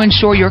do to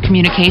ensure your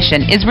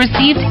communication is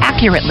received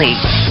accurately?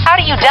 How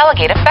do you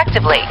delegate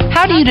effectively?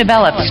 How do you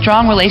develop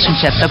strong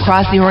relationships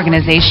across the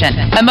organization?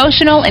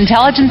 Emotional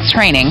intelligence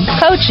training,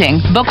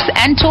 coaching, books,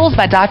 and tools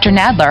by Dr.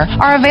 Nadler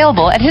are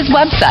available at his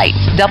website,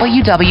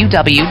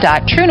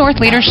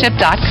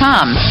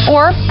 www.truenorthleadership.com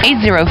or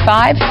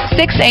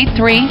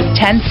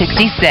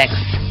 805-683-1066.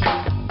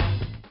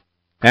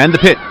 And the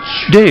pitch.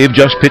 Dave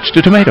just pitched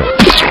a tomato,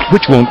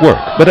 which won't work,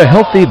 but a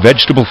healthy,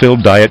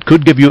 vegetable-filled diet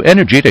could give you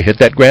energy to hit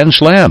that grand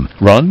slam.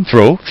 Run,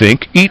 throw,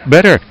 think, eat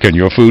better. Can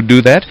your food do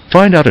that?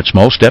 Find out at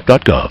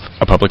smallstep.gov.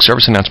 A public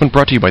service announcement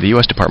brought to you by the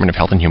U.S. Department of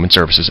Health and Human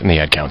Services and the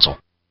Ad Council.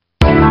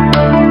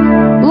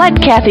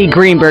 Let Kathy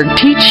Greenberg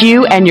teach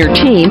you and your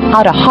team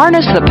how to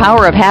harness the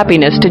power of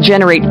happiness to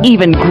generate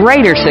even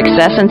greater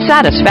success and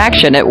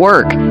satisfaction at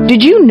work.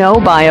 Did you know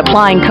by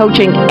applying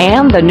coaching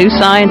and the new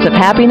science of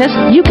happiness,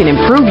 you can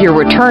improve your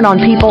return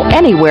on people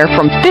anywhere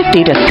from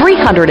 50 to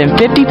 350%?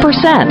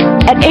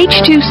 At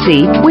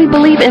H2C, we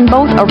believe in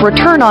both a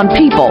return on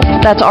people,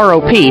 that's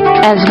ROP,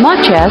 as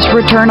much as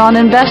return on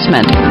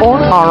investment, or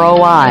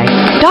ROI.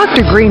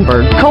 Dr.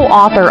 Greenberg,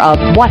 co-author of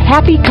What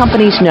Happy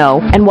Companies Know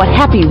and What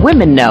Happy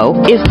Women Know,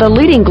 is the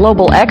leading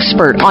global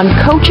expert on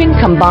coaching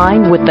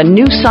combined with the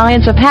new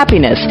science of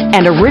happiness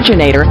and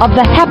originator of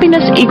the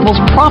Happiness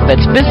Equals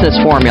Profits business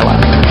formula.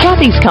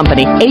 Kathy's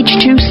company,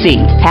 H2C,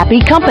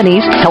 Happy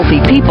Companies,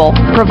 Healthy People,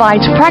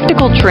 provides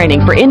practical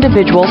training for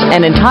individuals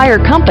and entire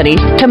companies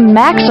to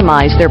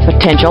maximize their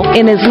potential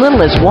in as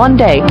little as 1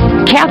 day.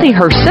 Kathy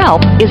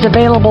herself is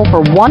available for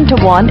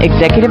one-to-one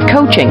executive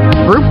coaching,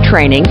 group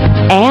training,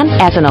 and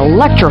as an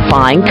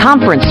electrifying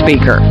conference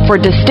speaker for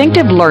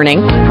distinctive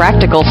learning,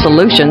 practical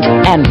solutions,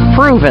 and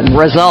proven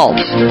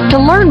results. To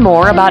learn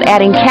more about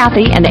adding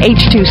Kathy and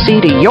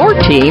H2C to your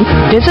team,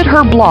 visit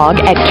her blog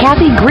at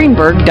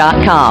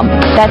KathyGreenberg.com.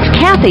 That's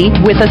Kathy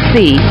with a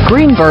C,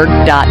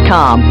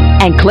 Greenberg.com,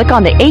 and click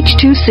on the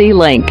H2C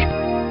link.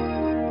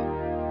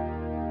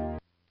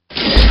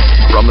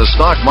 From the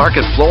stock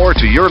market floor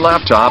to your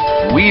laptop,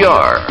 we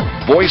are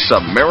Voice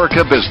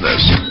America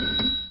Business.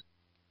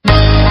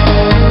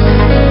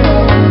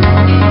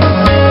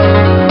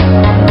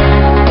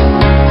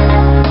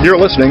 You're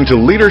listening to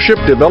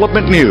Leadership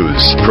Development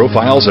News,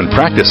 profiles and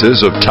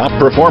practices of top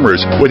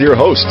performers with your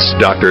hosts,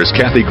 Drs.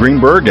 Kathy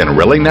Greenberg and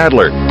Relly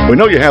Nadler. We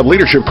know you have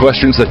leadership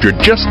questions that you're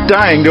just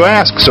dying to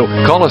ask, so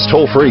call us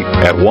toll-free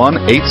at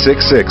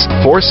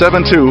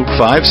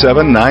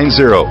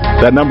 1-866-472-5790.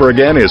 That number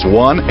again is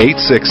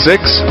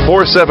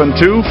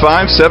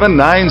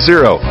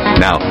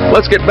 1-866-472-5790. Now,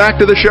 let's get back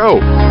to the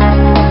show.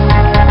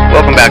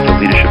 Welcome back to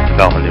Leadership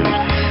Development News.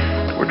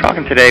 We're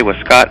talking today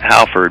with Scott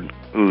Halford,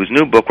 whose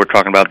new book we're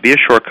talking about, Be a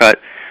Shortcut,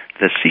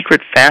 The Secret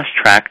Fast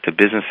Track to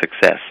Business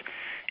Success.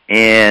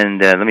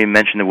 And let me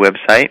mention the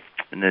website,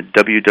 the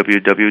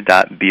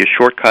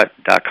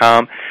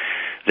www.beashortcut.com.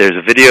 There's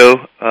a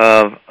video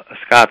of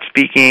Scott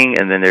speaking,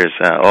 and then there's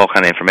all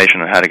kind of information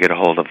on how to get a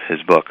hold of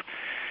his book.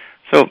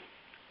 So,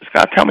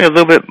 Scott, tell me a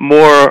little bit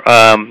more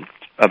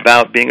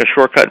about being a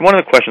shortcut. One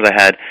of the questions I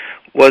had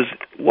was,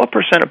 what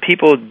percent of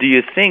people do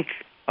you think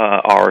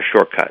are a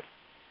shortcut?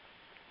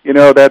 You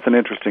know, that's an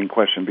interesting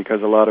question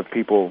because a lot of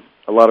people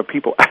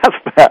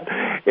ask that,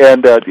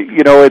 and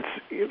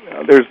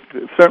there's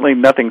certainly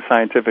nothing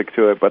scientific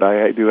to it, but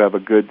I do have a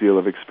good deal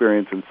of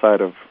experience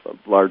inside of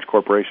large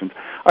corporations.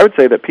 I would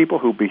say that people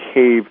who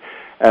behave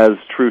as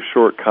true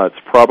shortcuts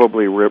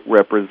probably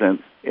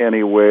represent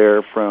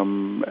anywhere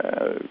from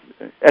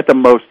at the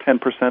most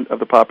 10% of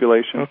the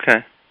population.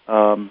 Okay.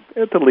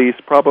 At the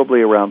least,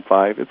 probably around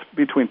 5. It's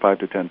between 5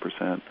 to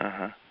 10%.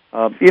 Uh-huh.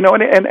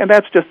 And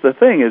that's just the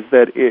thing is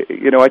that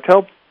I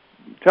tell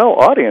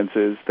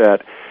audiences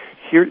that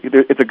here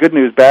it's a good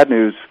news, bad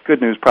news,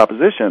 good news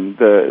proposition.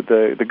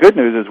 The good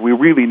news is we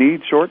really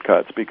need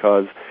shortcuts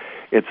because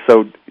it's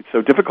so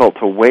difficult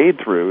to wade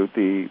through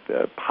the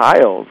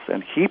piles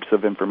and heaps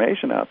of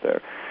information out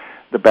there.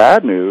 The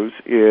bad news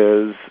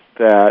is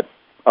that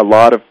a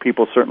lot of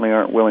people certainly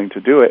aren't willing to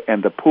do it,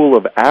 and the pool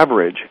of the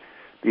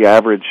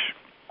average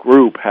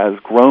group has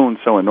grown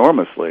so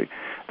enormously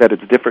that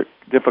it's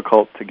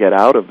difficult to get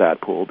out of that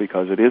pool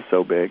because it is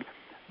so big.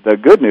 The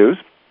good news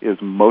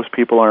is most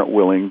people aren't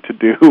willing to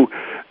do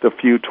the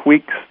few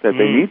tweaks that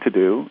they need to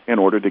do in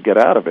order to get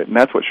out of it, and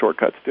that's what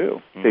shortcuts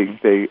do. Mm-hmm.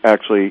 They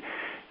actually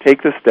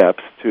take the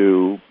steps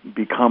to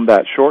become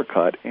that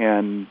shortcut,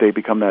 and they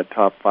become that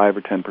top 5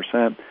 or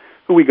 10%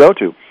 who we go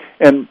to.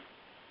 And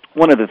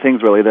one of the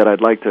things really that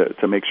I'd like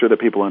to make sure that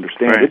people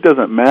understand, right. It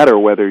doesn't matter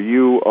whether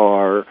you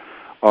are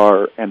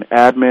an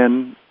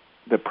admin,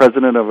 the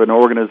president of an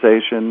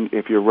organization,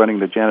 if you're running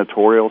the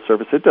janitorial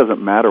service, it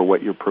doesn't matter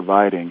what you're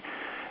providing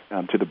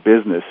to the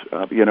business.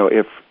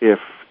 If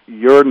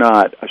you're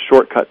not a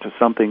shortcut to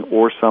something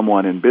or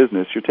someone in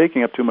business. You're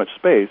taking up too much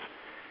space,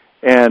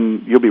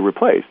 and you'll be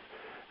replaced.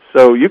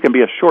 So you can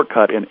be a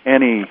shortcut in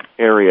any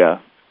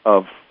area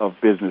of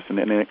business and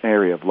in any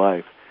area of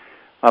life.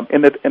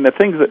 And the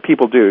things that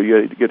people do,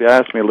 you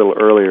asked me a little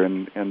earlier,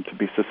 and to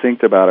be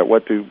succinct about it,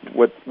 what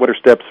are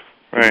steps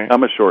to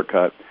become a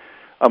shortcut?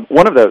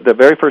 One of the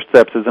very first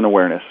steps is an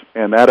awareness,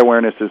 and that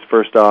awareness is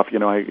first off,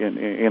 in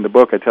the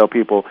book I tell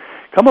people,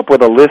 come up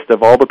with a list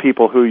of all the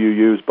people who you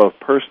use both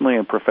personally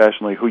and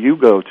professionally, who you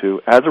go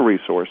to as a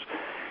resource,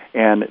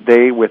 and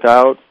they,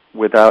 without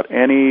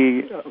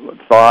any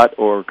thought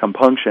or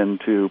compunction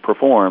to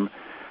perform,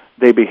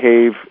 they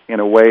behave in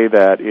a way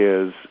that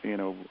is,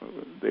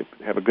 they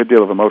have a good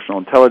deal of emotional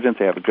intelligence,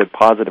 they have a good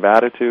positive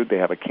attitude, they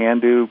have a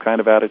can-do kind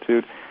of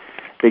attitude.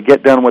 They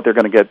get done what they're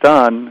going to get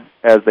done,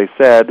 as they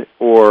said,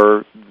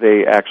 or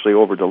they actually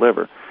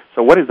over-deliver.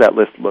 So what does that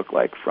list look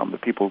like, from the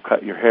people who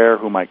cut your hair,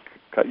 who might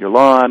cut your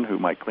lawn, who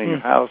might clean your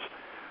house,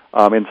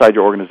 inside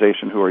your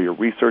organization, who are your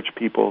research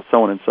people,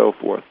 so on and so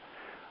forth?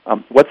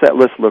 What's that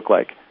list look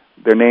like?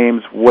 Their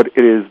names, what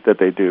it is that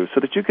they do,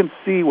 so that you can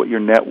see what your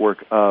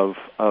network of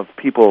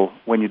people,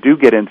 when you do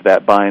get into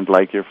that bind,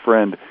 like your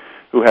friend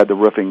who had the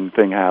roofing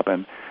thing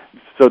happen,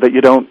 so that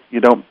you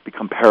don't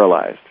become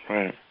paralyzed.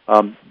 Right.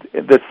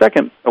 The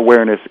second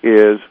awareness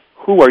is,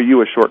 who are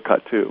you a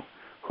shortcut to?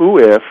 Who,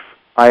 if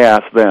I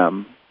asked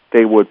them,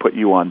 they would put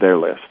you on their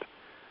list?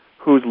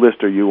 Whose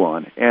list are you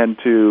on? And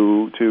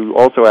to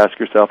also ask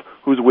yourself,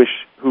 whose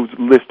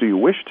list do you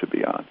wish to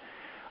be on?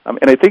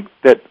 And I think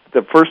that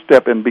the first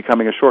step in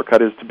becoming a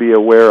shortcut is to be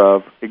aware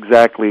of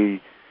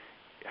exactly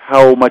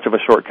how much of a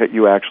shortcut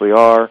you actually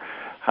are,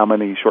 how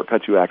many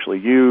shortcuts you actually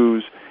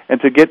use, and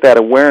to get that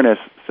awareness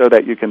so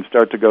that you can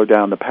start to go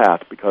down the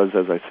path. Because,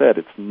 as I said,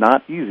 it's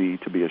not easy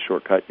to be a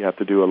shortcut. You have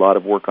to do a lot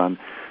of work on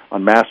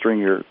mastering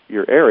your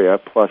area,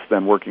 plus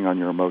then working on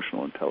your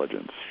emotional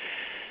intelligence.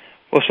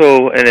 Well,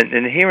 so,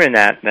 and hearing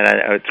that,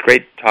 it's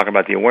great talking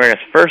about the awareness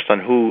first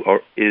on who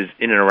is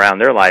in and around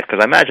their life, because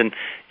I imagine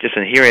just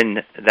in hearing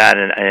that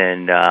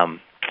and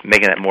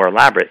making that more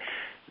elaborate,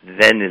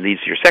 then it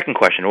leads to your second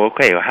question. Well,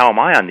 okay, how am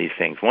I on these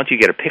things? Once you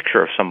get a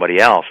picture of somebody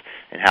else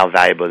and how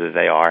valuable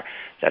they are,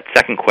 that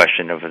second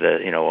question of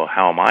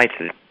how am I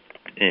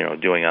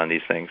doing on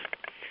these things?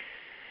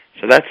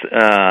 So that's,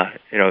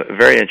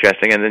 very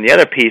interesting. And then the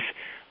other piece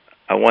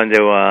I wanted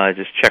to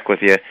just check with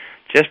you,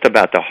 just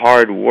about the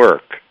hard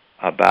work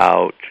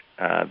about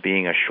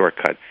being a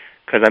shortcut.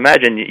 Because I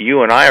imagine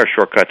you and I are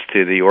shortcuts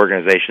to the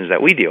organizations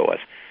that we deal with,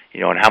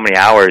 and how many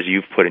hours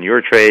you've put in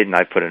your trade and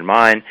I've put in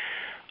mine,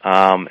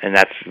 and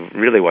that's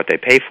really what they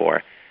pay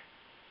for.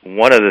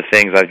 One of the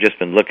things I've just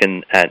been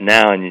looking at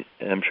now, and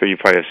I'm sure you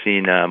probably have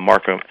seen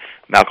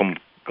Malcolm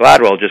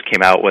Gladwell just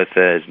came out with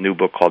his new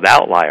book called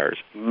Outliers,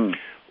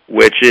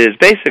 which is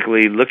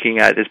basically looking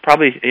at, is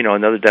probably,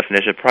 another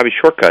definition, probably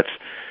shortcuts.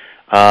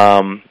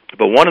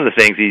 But one of the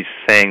things he's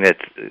saying that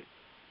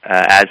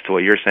adds to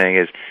what you're saying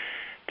is,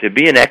 to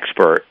be an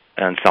expert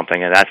on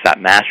something, and that's that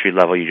mastery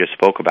level you just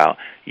spoke about,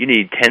 you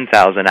need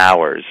 10,000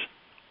 hours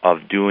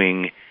of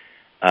doing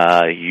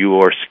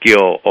your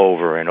skill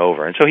over and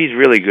over. And so he's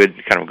really good,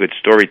 kind of a good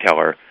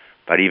storyteller.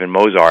 But even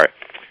Mozart,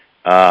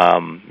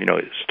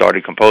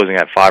 started composing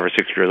at 5 or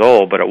 6 years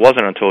old, but it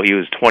wasn't until he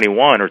was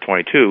 21 or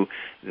 22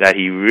 that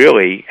he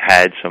really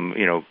had some,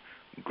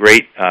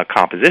 great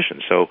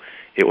compositions. So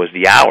it was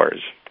the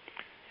hours.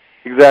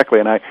 Exactly,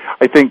 and I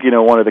think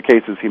one of the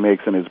cases he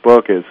makes in his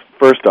book is,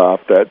 first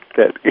off, that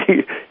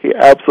he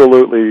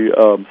absolutely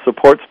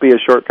supports Be a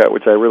Shortcut,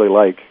 which I really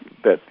like.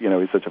 That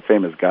he's such a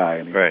famous guy,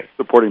 and he's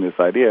supporting this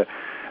idea.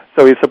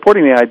 So he's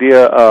supporting the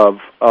idea of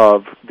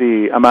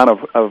the amount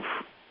of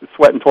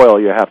sweat and toil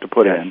you have to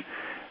put in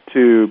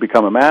to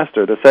become a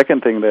master. The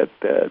second thing that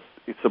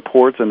it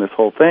supports in this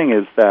whole thing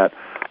is that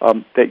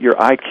your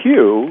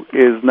IQ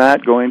is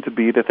not going to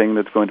be the thing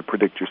that's going to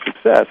predict your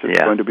success. It's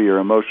going to be your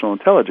emotional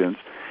intelligence.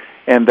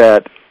 And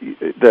that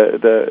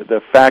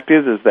the fact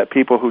is that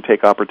people who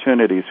take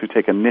opportunities, who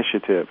take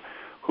initiative,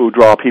 who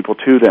draw people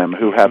to them,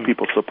 who have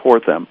people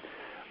support them,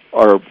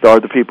 are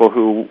the people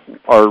who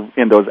are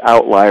in those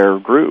outlier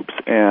groups,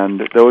 and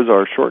those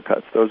are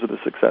shortcuts. Those are the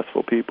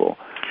successful people.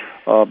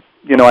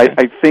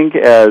 I think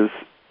as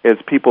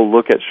people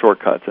look at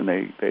shortcuts and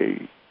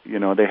they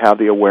have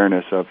the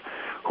awareness of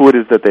who it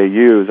is that they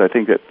use, I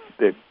think that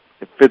it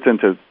fits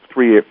into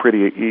three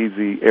pretty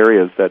easy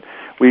areas. That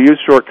we use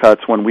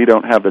shortcuts when we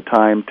don't have the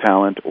time,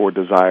 talent, or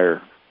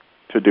desire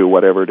to do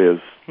whatever it is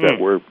that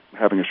we're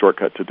having a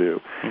shortcut to do.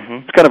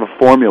 It's kind of a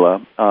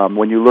formula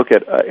when you look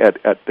at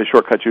the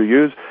shortcuts you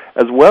use,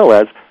 as well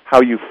as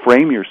how you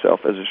frame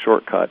yourself as a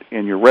shortcut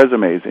in your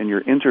resumes, in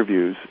your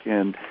interviews,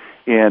 in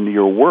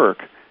your work,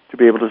 to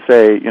be able to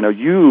say,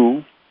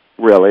 you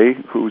really,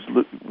 who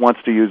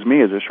wants to use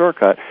me as a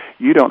shortcut,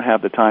 you don't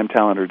have the time,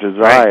 talent, or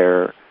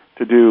desire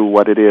to do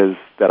what it is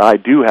that I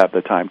do have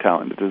the time,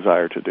 talent, and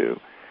desire to do.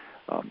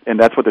 And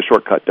that's what the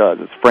shortcut does.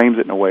 It frames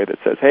it in a way that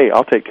says, hey,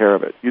 I'll take care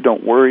of it. You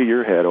don't worry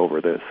your head over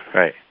this.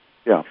 Right.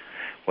 Yeah.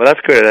 Well,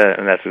 that's good,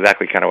 and that's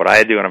exactly kind of what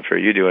I do, and I'm sure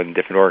you do in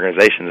different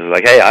organizations. It's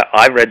like, hey,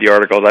 I read the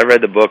articles, I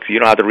read the books. You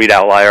don't have to read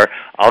Outlier.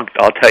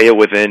 I'll tell you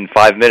within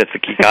 5 minutes the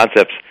key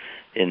concepts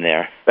in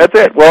there. That's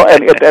it. Well,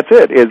 and that's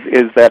it.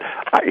 Is that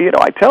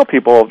I tell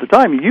people all the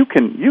time, you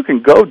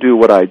can go do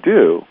what I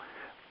do,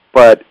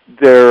 but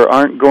there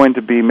aren't going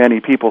to be many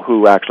people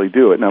who actually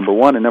do it. Number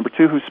one, and number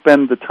two, who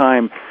spend the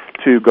time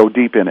to go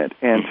deep in it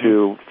and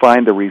to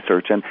find the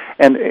research. And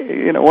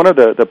one of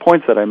the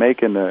points that I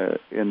make in the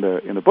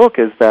book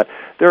is that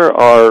there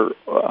are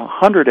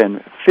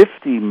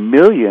 150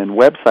 million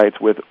websites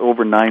with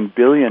over 9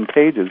 billion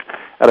pages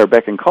at our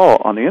beck and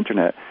call on the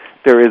internet.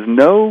 There is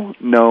no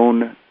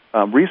known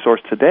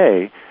resource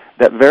today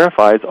that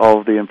verifies all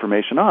of the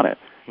information on it.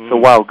 So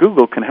while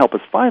Google can help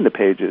us find the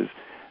pages,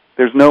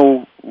 there's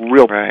no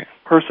real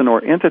person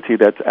or entity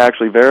that's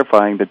actually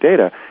verifying the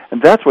data.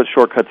 And that's what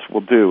shortcuts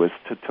will do, is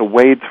to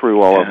wade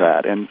through all of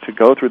that and to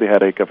go through the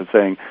headache of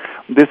saying,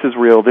 this is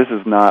real, this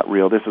is not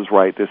real, this is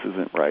right, this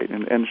isn't right.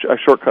 And a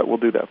shortcut will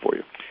do that for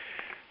you.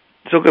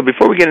 So good.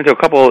 Before we get into a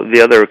couple of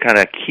the other kind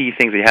of key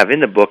things that you have in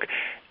the book,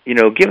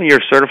 given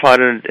you're certified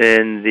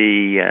in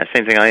the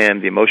same thing I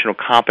am, the Emotional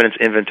Competence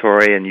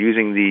Inventory, and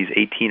using these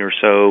 18 or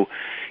so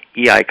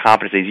EI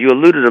competencies, you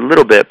alluded a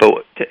little bit,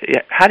 but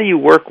how do you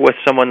work with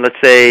someone, let's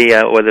say,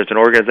 whether it's an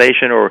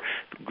organization or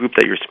group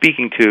that you're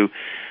speaking to,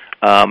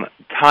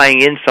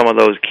 tying in some of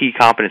those key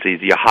competencies?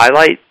 Do you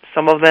highlight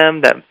some of them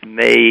that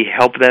may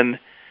help them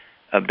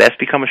best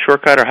become a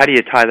shortcut, or how do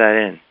you tie that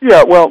in?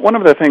 Yeah, well, one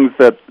of the things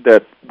that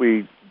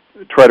we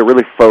try to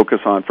really focus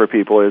on for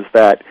people is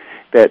that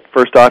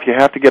first off, you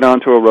have to get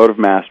onto a road of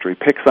mastery.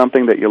 Pick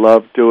something that you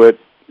love, do it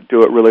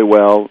really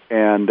well,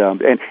 and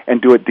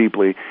do it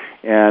deeply.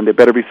 And it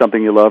better be something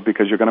you love,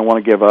 because you're going to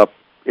want to give up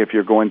if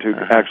you're going to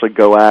actually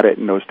go at it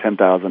in those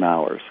 10,000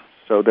 hours.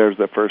 So there's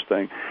the first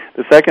thing.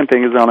 The second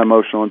thing is on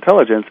emotional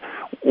intelligence.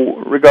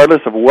 Regardless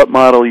of what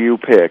model you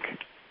pick,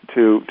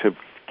 to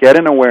get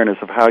an awareness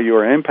of how you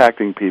are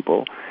impacting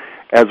people,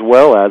 as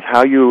well as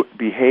how you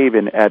behave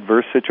in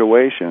adverse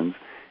situations,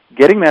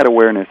 getting that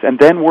awareness and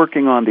then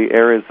working on the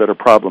areas that are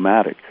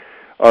problematic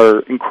are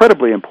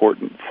incredibly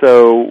important.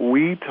 So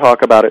we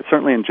talk about it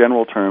certainly in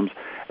general terms,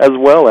 as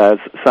well as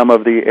some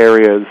of the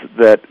areas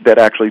that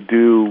actually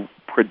do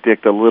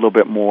predict a little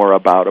bit more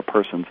about a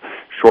person's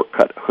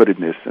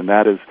shortcut-hoodedness, and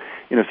that is,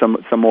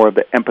 some more of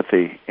the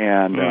empathy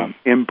and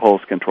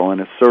impulse control and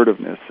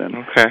assertiveness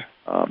and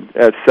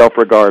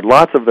self-regard.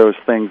 Lots of those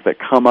things that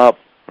come up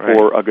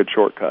for a good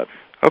shortcut.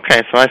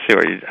 Okay, so I see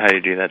how you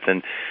do that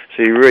then.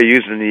 So you're really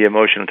using the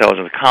emotional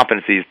intelligence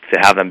competencies to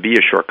have them be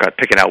a shortcut,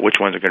 picking out which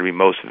ones are going to be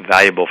most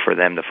valuable for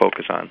them to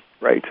focus on.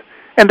 Right.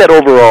 And that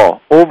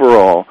overall,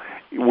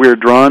 we're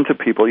drawn to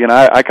people.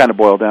 I kind of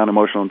boil down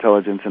emotional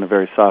intelligence in a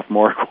very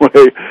sophomoric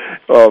way,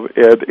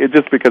 and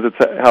just because it's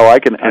how I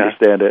can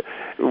understand it.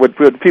 When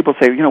people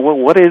say,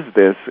 what is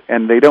this?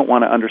 And they don't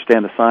want to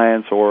understand the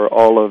science or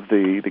all of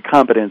the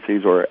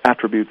competencies or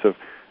attributes of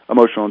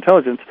emotional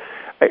intelligence,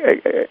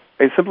 I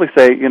simply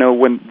say,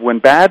 when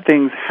bad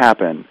things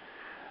happen,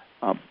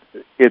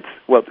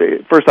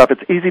 first off,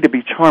 it's easy to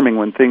be charming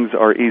when things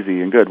are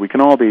easy and good. We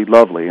can all be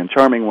lovely and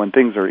charming when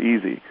things are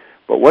easy.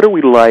 But what are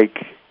we like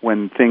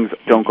when things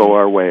don't go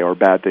our way or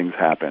bad things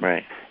happen?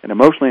 Right. And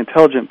emotionally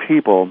intelligent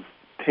people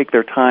take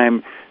their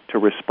time to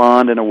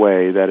respond in a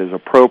way that is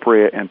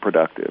appropriate and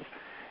productive.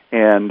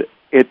 And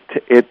it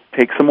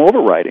takes some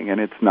overriding,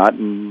 and it's not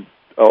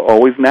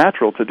always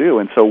natural to do.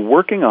 And so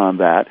working on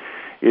that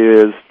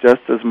is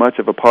just as much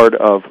of a part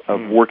of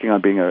working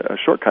on being a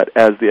shortcut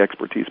as the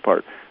expertise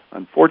part.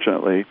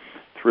 Unfortunately,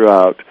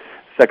 throughout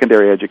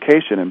secondary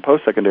education and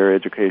post-secondary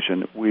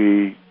education,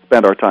 we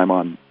spend our time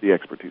on the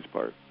expertise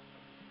part.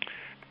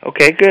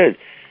 Okay, good.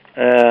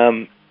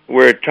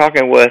 We're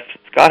talking with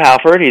Scott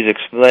Halford. He's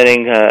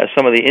explaining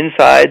some of the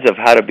insides of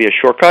how to be a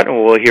shortcut,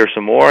 and we'll hear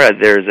some more.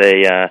 There's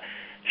a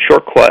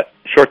shortcut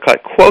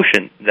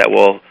quotient that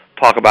we'll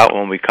talk about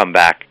when we come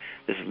back.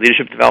 This is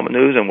Leadership Development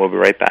News, and we'll be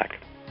right back.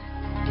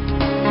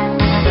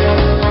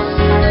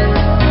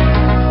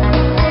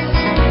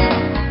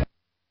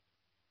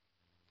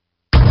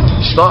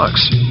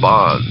 Stocks,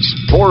 bonds,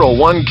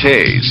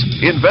 401ks,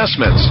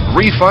 investments,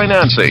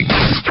 refinancing.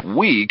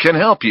 We can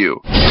help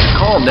you.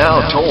 Call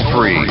now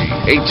toll-free,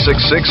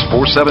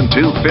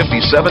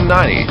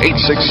 866-472-5790,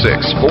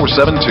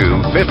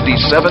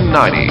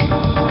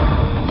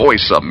 866-472-5790.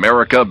 Voice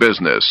America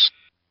Business.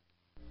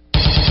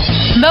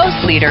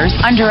 Most leaders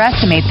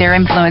underestimate their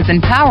influence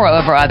and power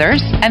over others,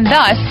 and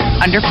thus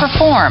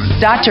underperform.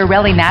 Dr.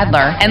 Relly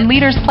Nadler and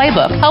Leaders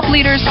Playbook help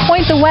leaders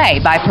point the way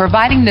by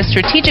providing the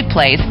strategic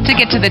plays to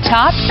get to the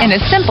top in a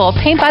simple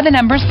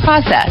paint-by-the-numbers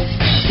process.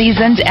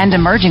 Seasoned and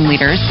emerging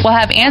leaders will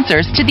have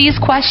answers to these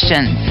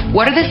questions.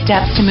 What are the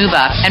steps to move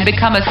up and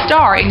become a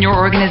star in your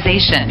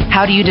organization?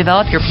 How do you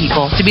develop your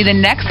people to be the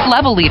next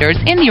level leaders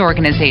in the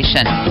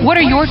organization? What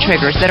are your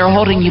triggers that are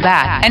holding you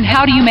back, and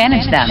how do you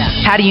manage them?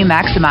 How do you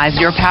maximize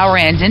your power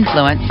and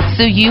influence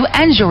so you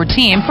and your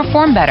team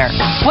perform better?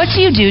 What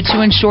do you do to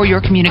ensure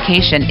your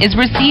communication is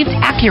received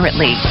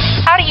accurately?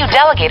 How do do you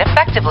delegate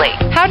effectively?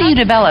 How do you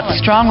develop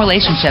strong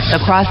relationships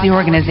across the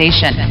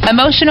organization?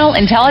 Emotional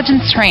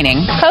intelligence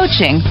training,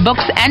 coaching,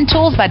 books, and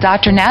tools by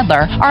Dr.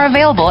 Nadler are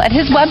available at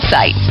his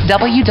website,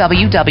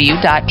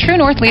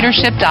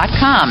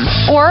 www.truenorthleadership.com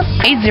or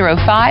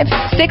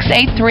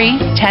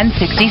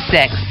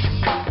 805-683-1066.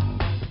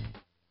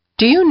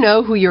 Do you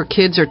know who your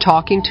kids are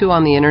talking to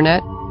on the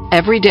internet?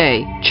 Every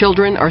day,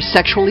 children are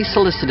sexually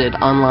solicited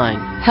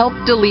online. Help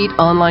delete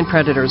online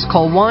predators.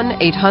 Call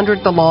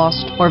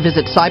 1-800-THE-LOST or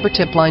visit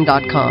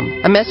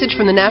cybertipline.com. A message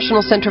from the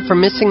National Center for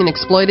Missing and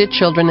Exploited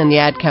Children and the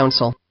Ad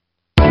Council.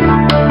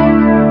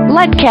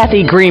 Let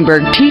Kathy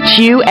Greenberg teach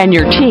you and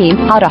your team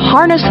how to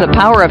harness the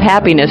power of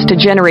happiness to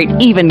generate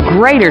even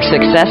greater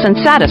success and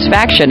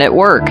satisfaction at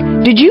work.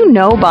 Did you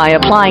know by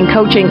applying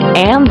coaching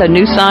and the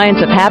new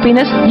science of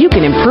happiness, you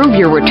can improve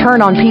your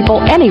return on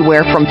people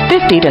anywhere from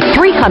 50 to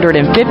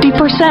 350%?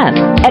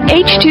 At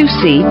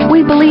H2C, we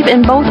believe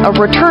in both a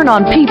return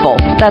on people,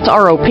 that's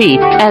ROP,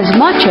 as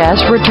much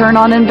as return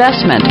on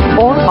investment,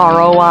 or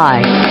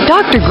ROI.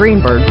 Dr.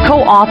 Greenberg,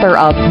 co-author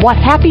of What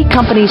Happy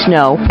Companies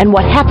Know and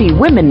What Happy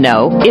Women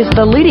Know, is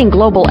the leading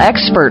global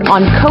expert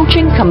on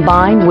coaching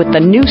combined with the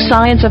new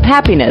science of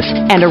happiness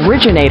and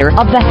originator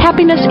of the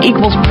Happiness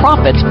Equals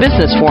Profits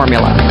business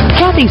formula.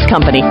 Kathy's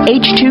company,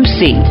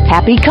 H2C,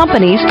 Happy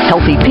Companies,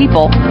 Healthy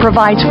People,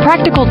 provides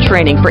practical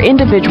training for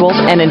individuals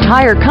and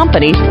entire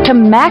companies to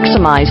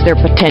maximize their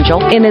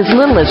potential in as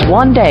little as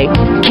 1 day.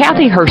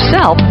 Kathy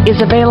herself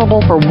is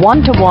available for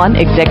one-to-one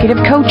executive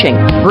coaching,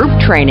 group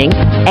training,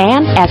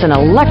 and as an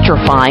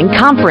electrifying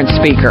conference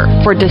speaker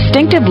for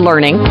distinctive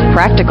learning,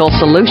 practical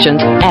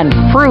solutions, and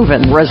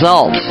proven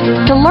results.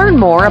 To learn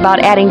more about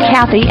adding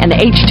Kathy and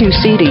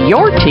H2C to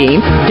your team,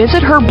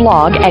 visit her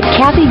blog at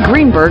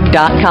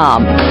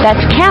KathyGreenberg.com.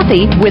 That's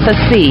Kathy with a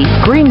C,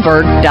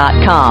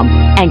 Greenberg.com,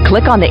 and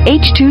click on the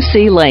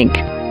H2C link.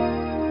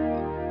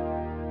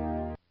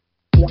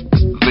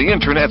 The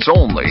Internet's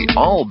only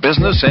all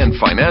business and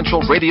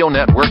financial radio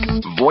network,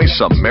 Voice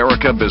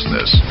America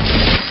Business.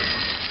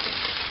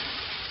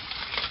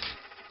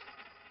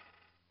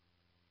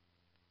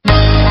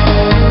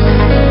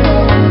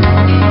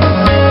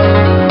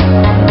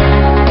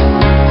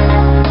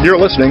 You're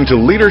listening to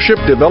Leadership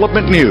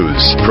Development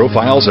News,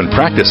 profiles and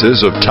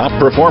practices of top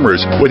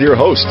performers with your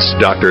hosts,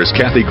 Drs.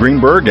 Kathy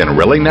Greenberg and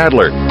Relly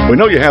Nadler. We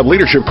know you have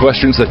leadership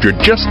questions that you're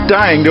just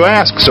dying to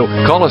ask, so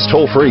call us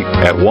toll-free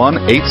at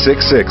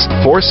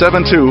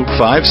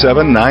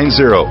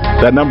 1-866-472-5790.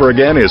 That number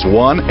again is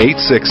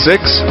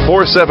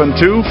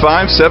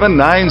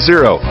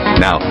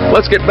 1-866-472-5790. Now,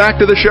 let's get back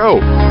to the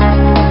show.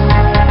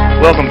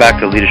 Welcome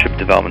back to Leadership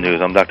Development News.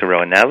 I'm Dr.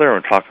 Relly Nadler.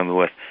 We're talking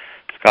with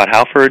Scott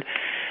Halford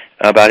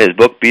about his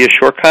book, Be a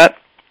Shortcut.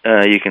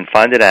 You can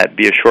find it at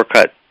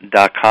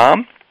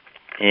beashortcut.com,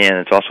 and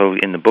it's also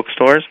in the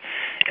bookstores.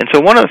 And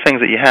so one of the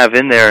things that you have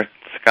in there,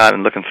 Scott,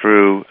 and looking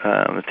through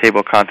the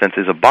table of contents,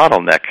 is a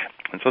bottleneck.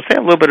 And so say a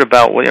little bit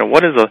about what is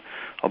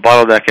a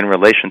bottleneck in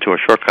relation to a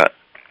shortcut.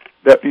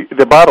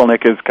 The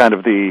bottleneck is kind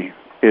of the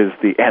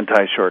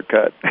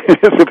anti-shortcut.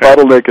 The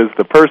bottleneck is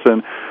the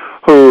person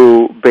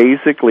who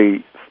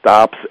basically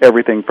stops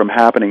everything from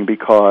happening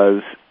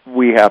because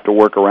we have to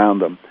work around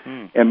them.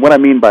 And what I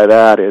mean by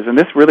that is, and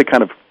this really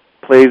kind of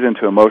plays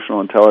into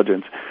emotional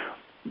intelligence,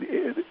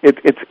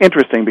 it's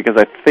interesting because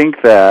I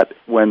think that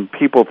when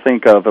people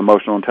think of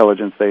emotional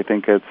intelligence, they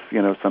think it's,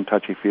 some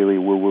touchy-feely,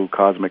 woo-woo,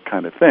 cosmic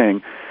kind of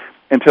thing,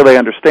 until they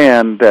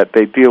understand that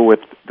they deal with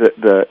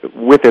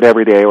with it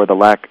every day or the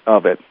lack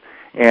of it.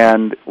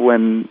 And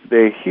when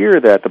they hear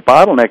that, the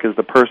bottleneck is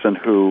the person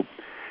who,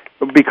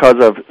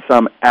 because of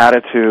some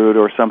attitude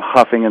or some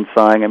huffing and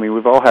sighing. I mean,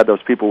 we've all had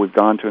those people we've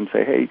gone to and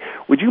say, hey,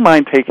 would you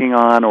mind taking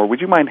on, or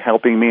would you mind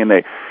helping me? And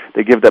they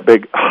give that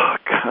big, oh,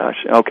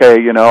 gosh, okay,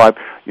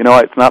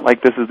 it's not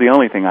like this is the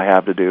only thing I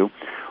have to do.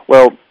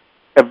 Well,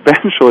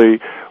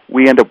 eventually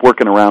we end up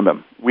working around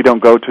them. We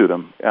don't go to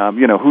them.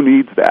 Who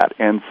needs that?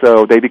 And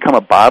so they become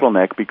a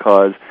bottleneck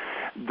because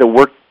the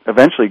work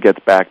eventually gets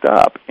backed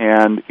up.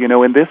 And,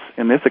 in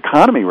this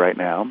economy right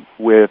now,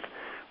 with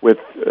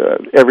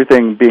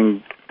everything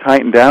being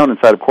tightened down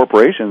inside of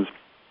corporations,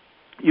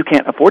 you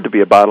can't afford to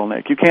be a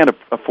bottleneck. You can't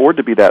afford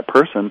to be that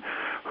person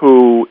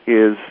who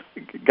is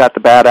got the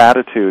bad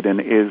attitude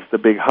and is the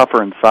big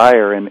huffer and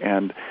sire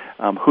and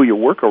who you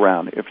work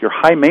around. If you're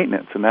high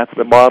maintenance, and that's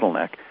the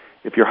bottleneck,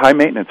 if you're high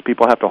maintenance,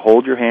 people have to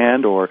hold your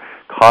hand or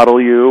coddle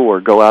you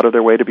or go out of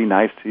their way to be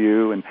nice to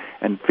you and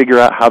figure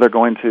out how they're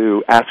going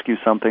to ask you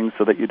something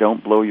so that you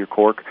don't blow your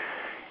cork.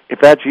 If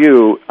that's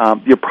you,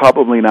 you're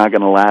probably not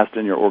going to last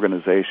in your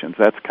organizations.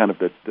 That's kind of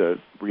the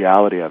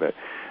reality of it.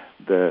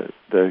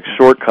 The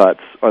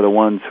shortcuts are the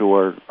ones who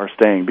are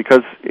staying,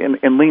 because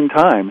in lean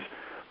times,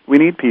 we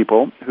need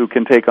people who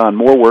can take on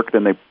more work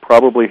than they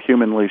probably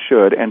humanly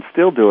should and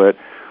still do it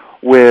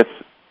with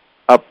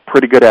a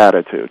pretty good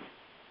attitude.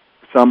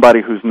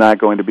 Somebody who's not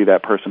going to be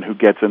that person who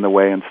gets in the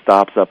way and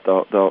stops up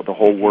the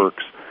whole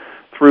works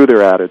through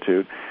their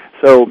attitude.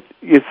 So,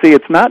 you see,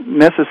 it's not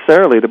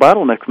necessarily, the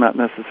bottleneck's not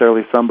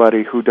necessarily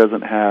somebody who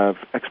doesn't have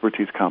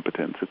expertise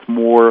competence. It's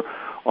more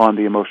on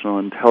the emotional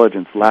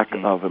intelligence, lack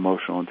of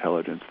emotional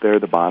intelligence. They're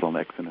the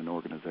bottlenecks in an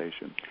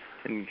organization.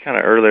 And kind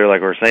of earlier,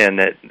 like we were saying,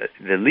 that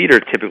the leader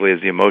typically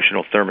is the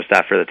emotional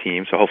thermostat for the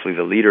team, so hopefully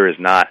the leader is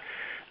not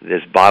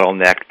this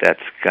bottleneck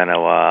that's going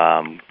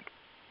to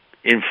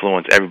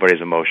influence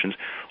everybody's emotions.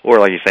 Or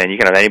like you're saying, you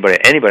can have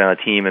anybody on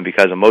the team, and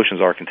because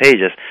emotions are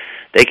contagious,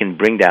 they can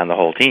bring down the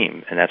whole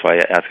team. And that's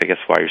I guess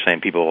why you're saying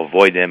people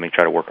avoid them and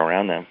try to work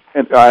around them.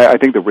 And I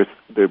think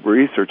the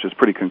research is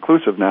pretty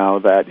conclusive now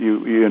that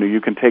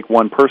you can take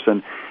one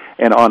person,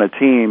 and on a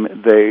team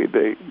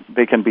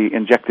they can be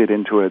injected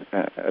into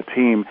a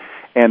team,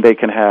 and they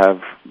can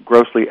have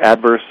grossly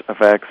adverse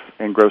effects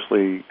and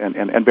grossly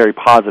and very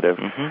positive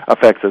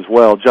effects as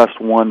well. Just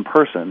one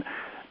person,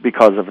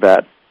 because of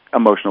that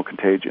emotional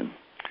contagion.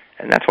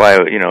 And that's why,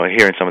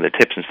 hearing some of the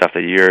tips and stuff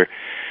that you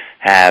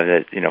have,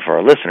 that, for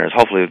our listeners,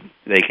 hopefully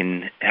they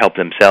can help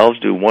themselves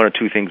do one or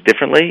two things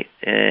differently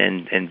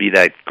and be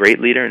that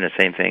great leader, and the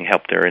same thing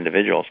help their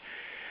individuals.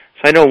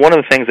 So I know one of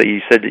the things that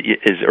you said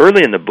is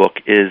early in the book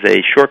is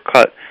a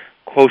shortcut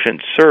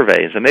quotient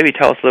survey. So maybe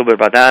tell us a little bit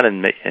about that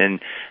and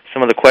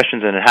some of the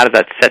questions, and how does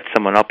that set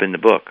someone up in the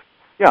book?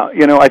 Yeah,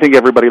 I think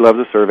everybody loves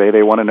a survey.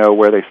 They want to know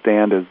where they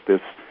stand as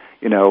this,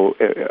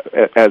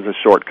 as a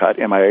shortcut.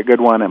 Am I a good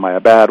one? Am I a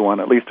bad one?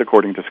 At least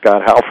according to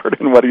Scott Halford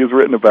and what he's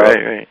written about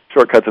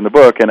shortcuts in the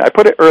book. And I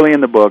put it early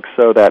in the book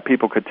so that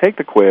people could take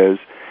the quiz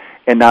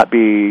and not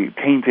be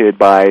tainted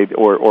by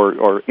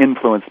or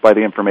influenced by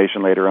the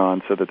information later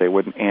on, so that they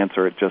wouldn't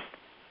answer it just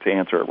to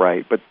answer it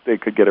right, but they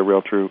could get a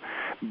real true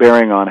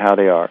bearing on how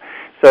they are.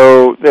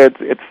 So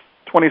it's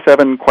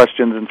 27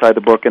 questions inside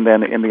the book, and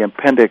then in the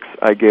appendix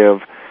I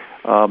give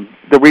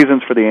the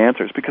reasons for the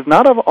answers, because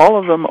not all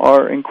of them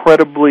are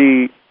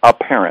incredibly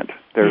apparent.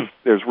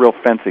 There's real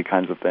fancy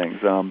kinds of things.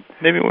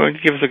 Maybe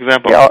give us an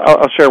example. Yeah,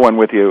 I'll share one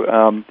with you.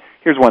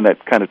 Here's one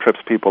that kind of trips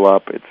people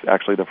up. It's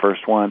actually the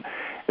first one.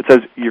 It says,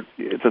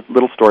 it's a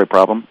little story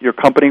problem. Your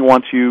company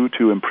wants you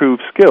to improve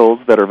skills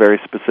that are very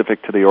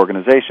specific to the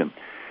organization.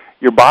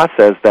 Your boss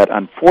says that,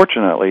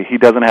 unfortunately, he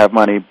doesn't have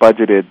money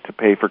budgeted to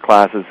pay for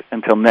classes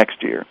until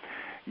next year.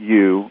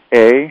 You,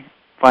 A,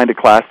 find a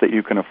class that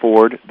you can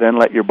afford, then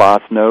let your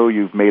boss know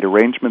you've made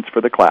arrangements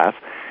for the class,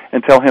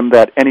 and tell him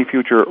that any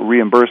future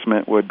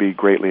reimbursement would be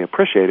greatly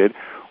appreciated.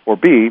 Or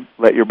B,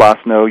 let your boss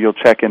know you'll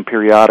check in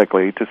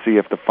periodically to see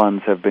if the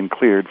funds have been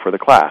cleared for the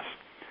class.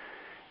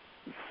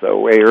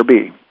 So A or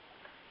B?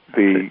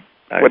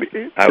 I would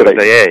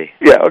say A.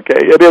 Yeah, okay,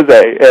 it is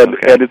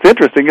A. And it's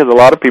interesting because a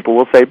lot of people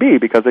will say B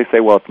because they say,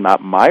 well, it's not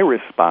my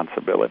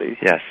responsibility.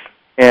 Yes.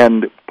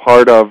 And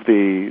part of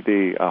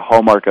the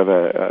hallmark of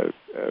a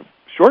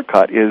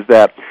shortcut is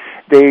that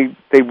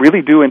they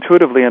really do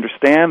intuitively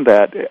understand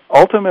that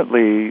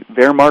ultimately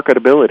their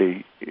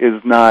marketability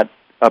is not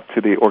up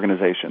to the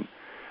organization.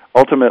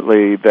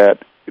 Ultimately that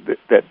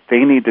they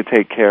need to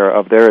take care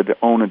of their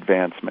own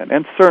advancement.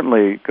 And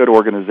certainly good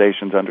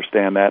organizations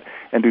understand that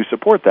and do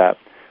support that.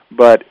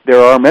 But there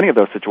are many of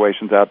those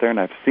situations out there, and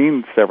I've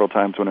seen several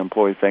times when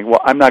employees saying, well,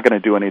 I'm not going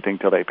to do anything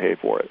till they pay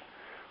for it.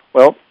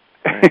 Well,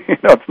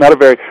 it's not a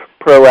very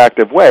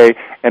proactive way,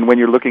 and when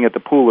you're looking at the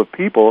pool of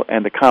people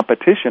and the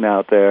competition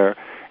out there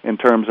in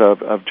terms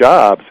of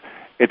jobs,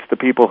 it's the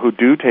people who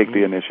do take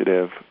the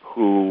initiative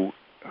who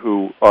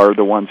are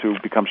the ones who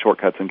become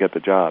shortcuts and get the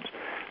jobs.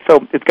 So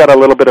it's got a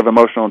little bit of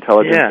emotional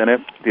intelligence in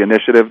it, the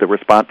initiative,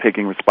 the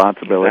taking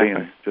responsibility,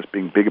 and just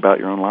being big about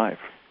your own life.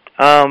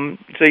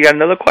 So you got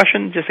another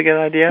question, just to get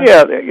an idea?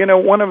 Yeah,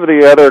 one of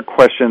the other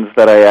questions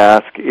that I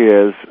ask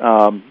is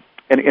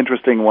an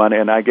interesting one,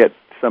 and I get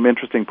some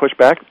interesting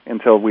pushback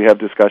until we have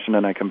discussion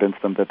and I convince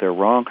them that they're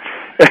wrong.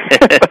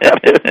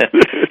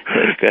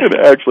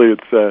 Actually,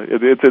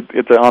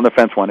 it's an on the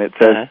fence one. It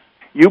says,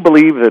 you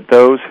believe that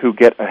those who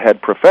get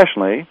ahead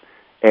professionally,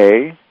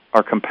 A,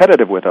 are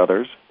competitive with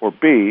others, or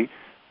B,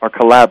 are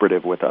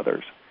collaborative with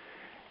others.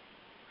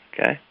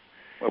 Okay.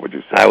 What would you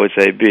say? I would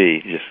say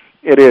B.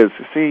 It is.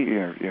 See,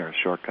 you're a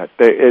shortcut.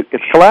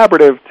 It's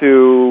collaborative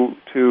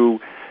to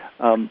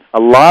a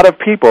lot of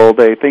people.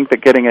 They think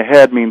that getting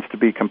ahead means to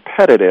be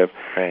competitive.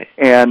 Right.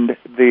 And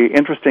the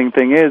interesting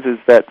thing is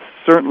that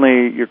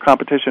certainly your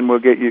competition will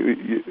get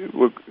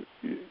you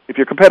if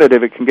you're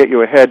competitive, it can get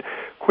you ahead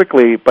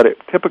quickly, but it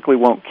typically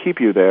won't keep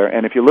you there.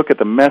 And if you look at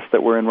the mess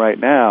that we're in right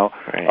now,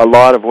 a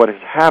lot of what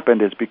has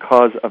happened is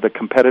because of the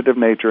competitive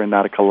nature and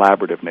not a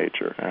collaborative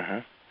nature.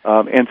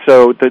 And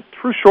so the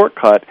true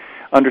shortcut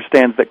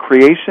understands that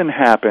creation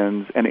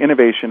happens and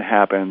innovation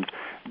happens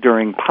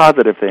during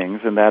positive things,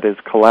 and that is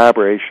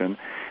collaboration,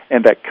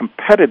 and that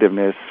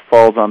competitiveness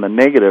falls on the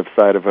negative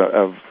side of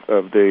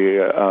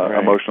the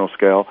emotional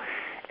scale.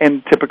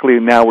 And typically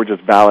now we're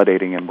just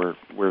validating and we're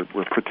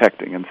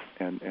protecting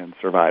and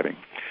surviving.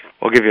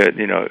 I'll give you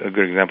a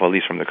good example, at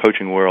least from the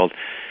coaching world.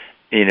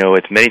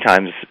 It's many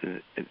times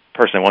a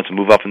person that wants to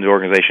move up in the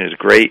organization is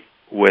great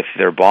with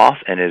their boss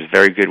and is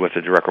very good with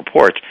the direct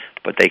reports,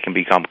 but they can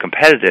become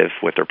competitive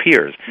with their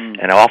peers.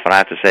 And often I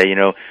have to say,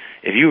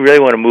 if you really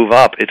want to move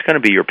up, it's going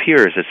to be your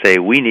peers that say,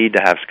 we need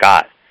to have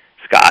Scott.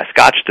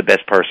 Scott's the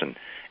best person.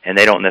 and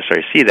they don't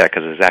necessarily see that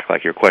because exactly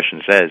like your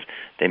question says,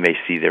 they may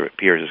see their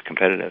peers as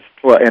competitive.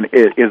 Well, and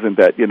it isn't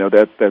that,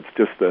 that's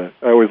just I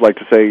always like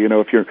to say,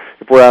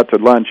 if we're out to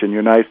lunch and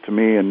you're nice to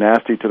me and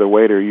nasty to the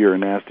waiter, you're a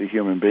nasty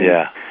human being.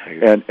 Yeah.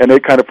 And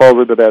it kind of falls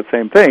into that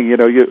same thing. You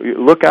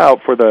look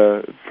out for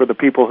the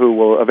people who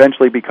will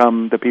eventually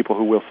become the people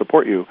who will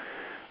support you.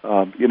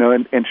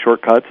 And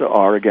shortcuts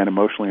are, again,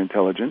 emotionally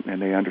intelligent,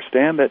 and they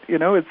understand that,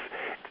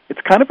 it's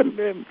kind of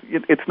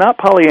it's not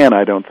Pollyanna,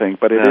 I don't think,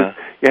 but it is.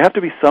 You have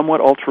to be somewhat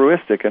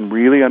altruistic and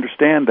really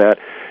understand that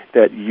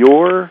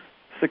your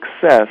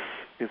success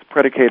is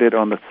predicated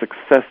on the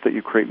success that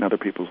you create in other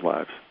people's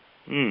lives.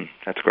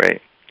 That's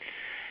great.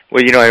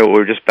 Well,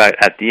 we're just about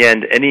at the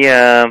end. Any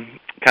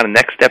kind of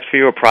next steps for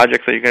you or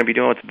projects that you're going to be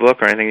doing with the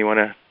book or anything you want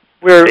to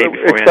We're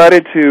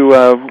excited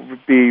to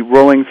be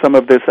rolling some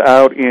of this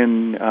out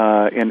in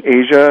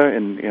Asia,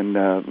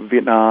 in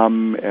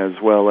Vietnam, as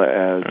well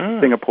as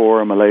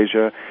Singapore and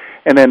Malaysia,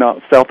 and then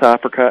South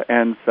Africa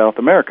and South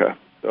America.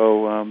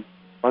 So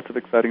lots of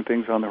exciting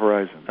things on the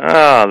horizon.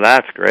 Oh,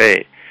 that's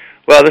great.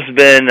 Well, this has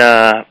been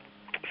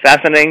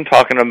fascinating,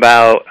 talking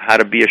about how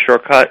to be a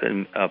shortcut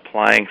and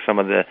applying some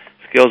of the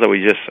skills that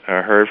we just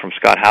heard from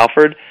Scott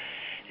Halford.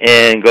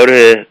 And go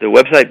to the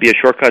website,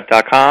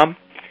 beashortcut.com.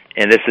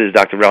 And this is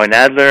Dr. Relly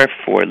Nadler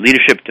for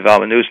Leadership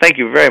Development News. Thank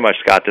you very much,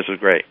 Scott. This was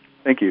great.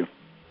 Thank you.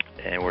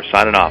 And we're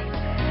signing off.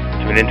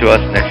 Tune in to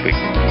us next week.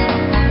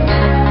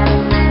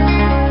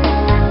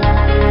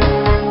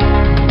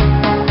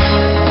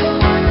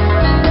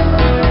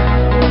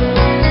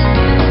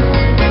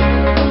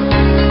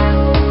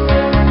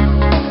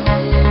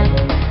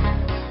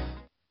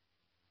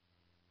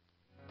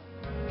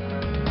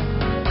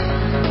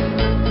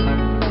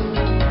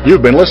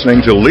 You've been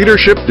listening to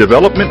Leadership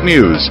Development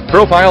News,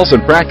 profiles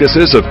and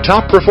practices of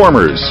top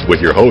performers,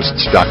 with your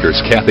hosts,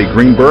 Drs. Kathy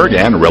Greenberg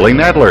and Relly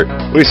Nadler.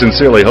 We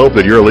sincerely hope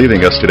that you're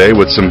leaving us today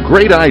with some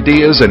great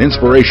ideas and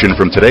inspiration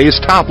from today's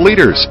top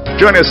leaders.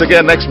 Join us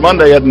again next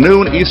Monday at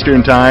noon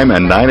Eastern Time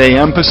and 9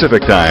 a.m.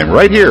 Pacific Time,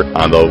 right here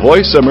on the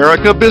Voice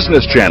America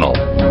Business Channel.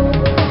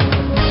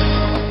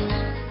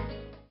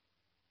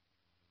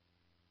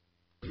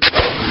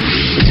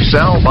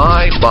 Sell,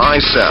 buy,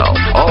 sell.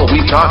 All we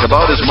talk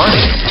about is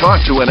money.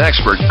 Talk to an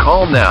expert.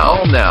 Call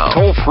now.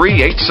 Toll free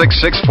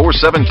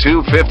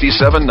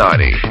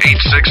 866-472-5790.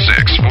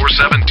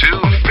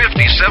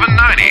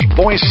 866-472-5790.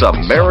 Voice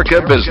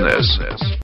America Business.